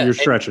 Yeah, you're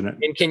stretching it.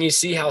 And can you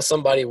see how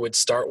somebody would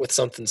start with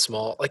something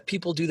small? Like,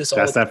 people do this all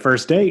the time. That's that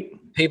first date.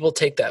 People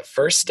take that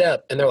first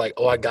step and they're like,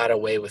 oh, I got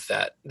away with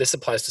that. This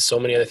applies to so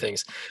many other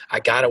things. I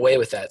got away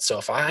with that. So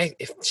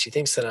if she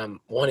thinks that I'm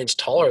 1 inch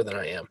taller than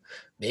I am,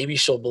 maybe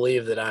she'll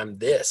believe that I'm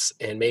this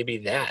and maybe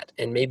that.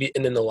 And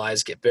then the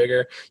lies get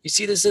bigger. You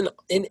see this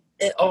in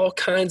all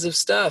kinds of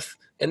stuff.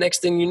 And next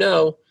thing you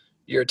know,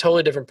 you're a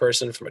totally different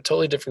person from a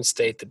totally different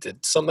state that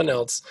did something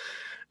else.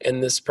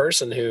 And this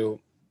person who,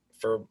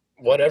 for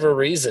whatever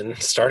reason,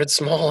 started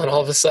small and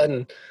all of a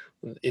sudden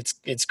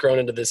it's grown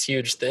into this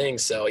huge thing.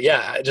 So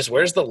yeah, just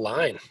where's the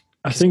line?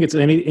 I think it's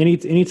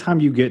any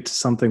time you get to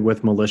something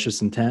with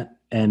malicious intent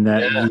and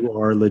that you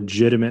are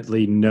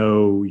legitimately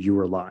know you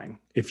are lying.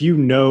 If you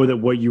know that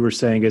what you were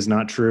saying is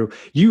not true,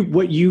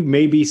 what you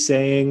may be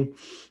saying,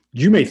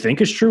 you may think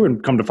is true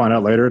and come to find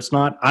out later it's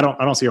not. I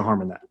don't see a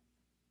harm in that.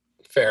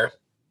 Fair.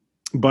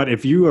 But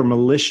if you are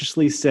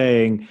maliciously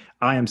saying,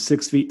 I am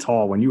 6 feet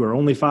tall when you are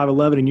only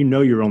 5'11", and you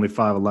know you're only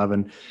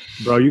 5'11",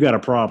 bro, you got a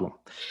problem.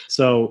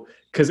 So,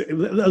 because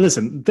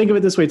listen, think of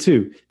it this way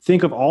too.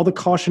 Think of all the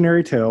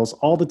cautionary tales,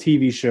 all the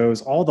TV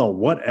shows, all the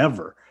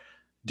whatever.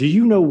 Do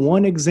you know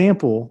one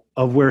example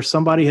of where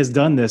somebody has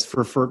done this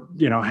for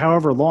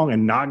however long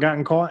and not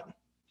gotten caught?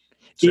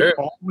 Sure. It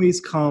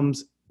always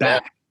comes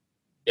back.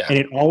 Yeah. And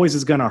it always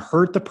is going to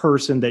hurt the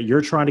person that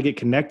you're trying to get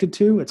connected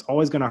to. It's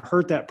always going to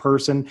hurt that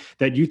person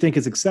that you think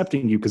is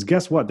accepting you. Because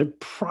guess what? They're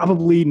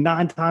probably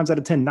 9 times out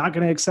of 10 not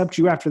going to accept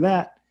you after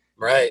that.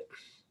 Right.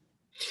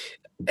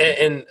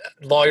 And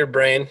lawyer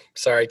brain,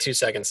 sorry, 2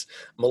 seconds.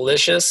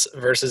 Malicious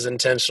versus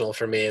intentional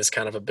for me is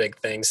kind of a big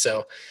thing.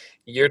 So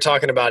you're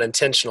talking about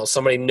intentional.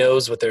 Somebody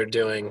knows what they're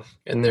doing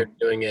and they're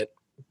doing it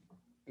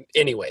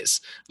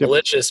anyways. Yep.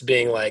 Malicious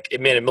being like,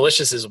 man,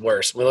 malicious is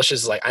worse.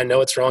 Malicious is like, I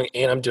know it's wrong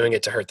and I'm doing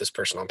it to hurt this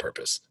person on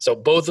purpose. So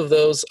both of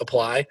those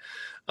apply.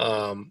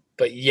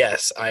 But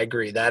yes, I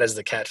agree. That is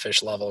the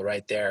catfish level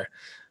right there.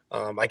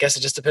 I guess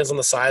it just depends on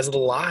the size of the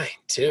lie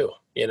too,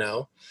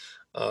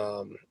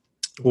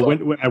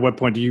 at what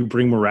point do you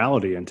bring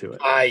morality into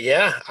it? I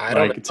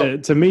don't know.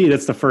 To me,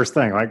 that's the first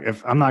thing. Like,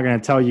 if I'm not going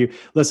to tell you,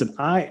 listen,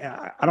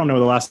 I don't know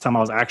the last time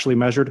I was actually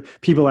measured.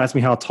 People ask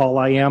me how tall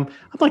I am.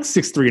 I'm like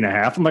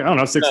 6'3.5". I'm like, I don't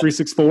know, 6'3",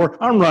 6'4".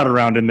 I'm right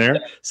around in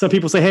there. Some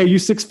people say, hey, are you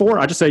 6'4"?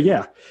 I just say,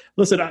 yeah.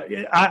 Listen,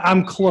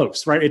 I'm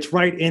close, right? It's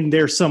right in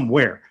there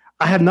somewhere.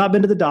 I have not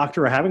been to the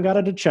doctor. I haven't got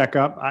a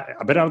checkup.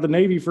 I've been out of the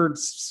Navy for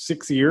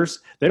 6 years.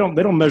 They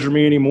don't measure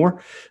me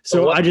anymore.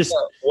 So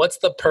what's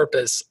the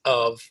purpose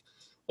of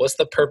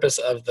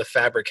the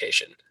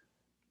fabrication?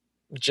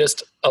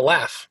 Just a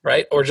laugh,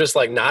 right? Or just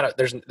like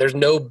there's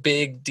no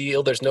big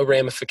deal. There's no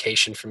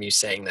ramification from you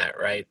saying that,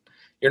 right?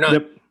 You're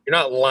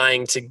not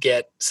lying to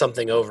get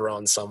something over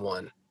on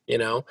someone,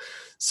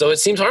 So it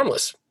seems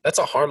harmless. That's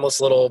a harmless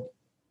little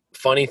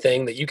funny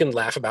thing that you can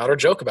laugh about or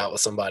joke about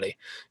with somebody,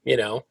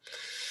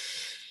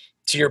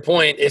 To your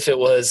point, if it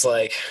was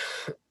like,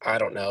 I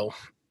don't know,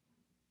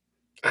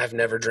 I've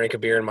never drank a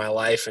beer in my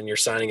life and you're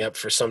signing up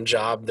for some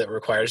job that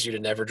requires you to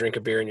never drink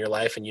a beer in your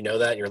life and you know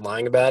that and you're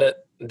lying about it,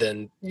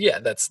 then yeah,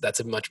 that's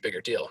a much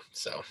bigger deal.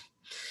 So,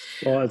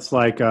 well, it's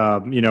like,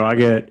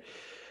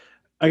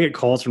 I get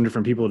calls from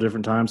different people at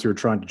different times who are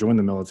trying to join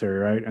the military,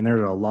 right? And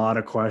there's a lot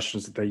of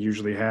questions that they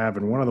usually have.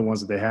 And one of the ones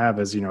that they have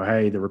is,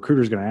 hey, the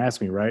recruiter's going to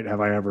ask me, right?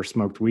 Have I ever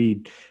smoked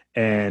weed?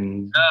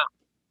 And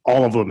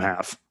all of them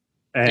have.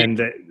 And,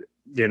 and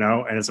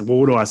it's like, well,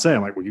 what do I say?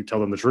 I'm like, well, you tell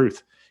them the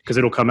truth because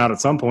it'll come out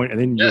at some point and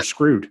then you're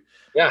screwed.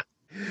 Yeah.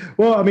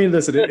 Well, I mean,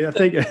 listen, I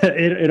think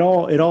it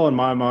all in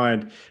my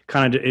mind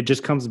kind of, it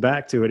just comes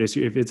back to it.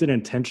 If it's an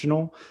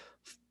intentional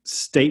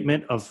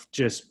statement of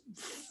just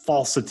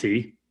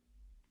falsity.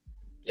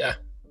 Yeah.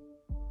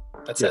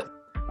 That's it.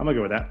 I'm gonna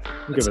go with that.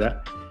 I'm good with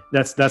that.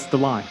 That's the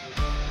line.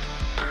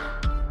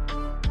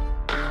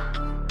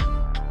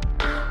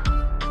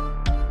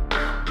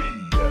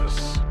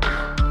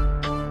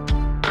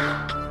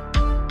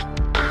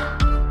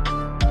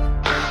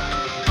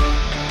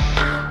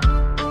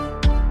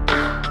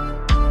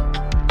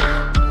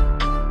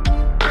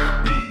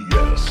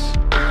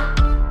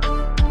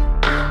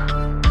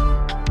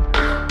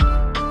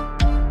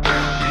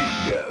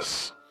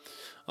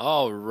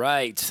 All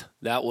right.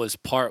 That was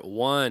part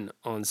 1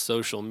 on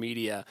social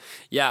media.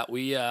 Yeah,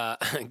 we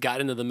got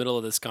into the middle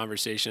of this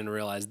conversation and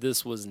realized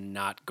this was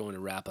not going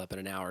to wrap up in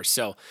an hour.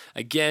 So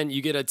again,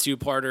 you get a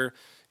 2-parter.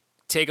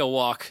 Take a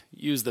walk,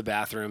 use the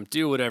bathroom,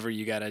 do whatever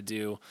you got to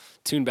do.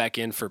 Tune back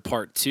in for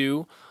part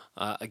 2.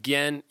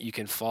 Again, you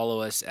can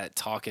follow us at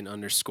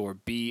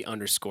talkin_B_S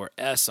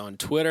on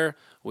Twitter.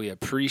 We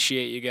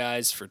appreciate you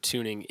guys for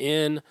tuning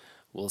in.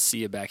 We'll see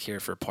you back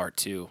here for part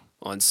 2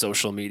 on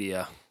social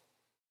media.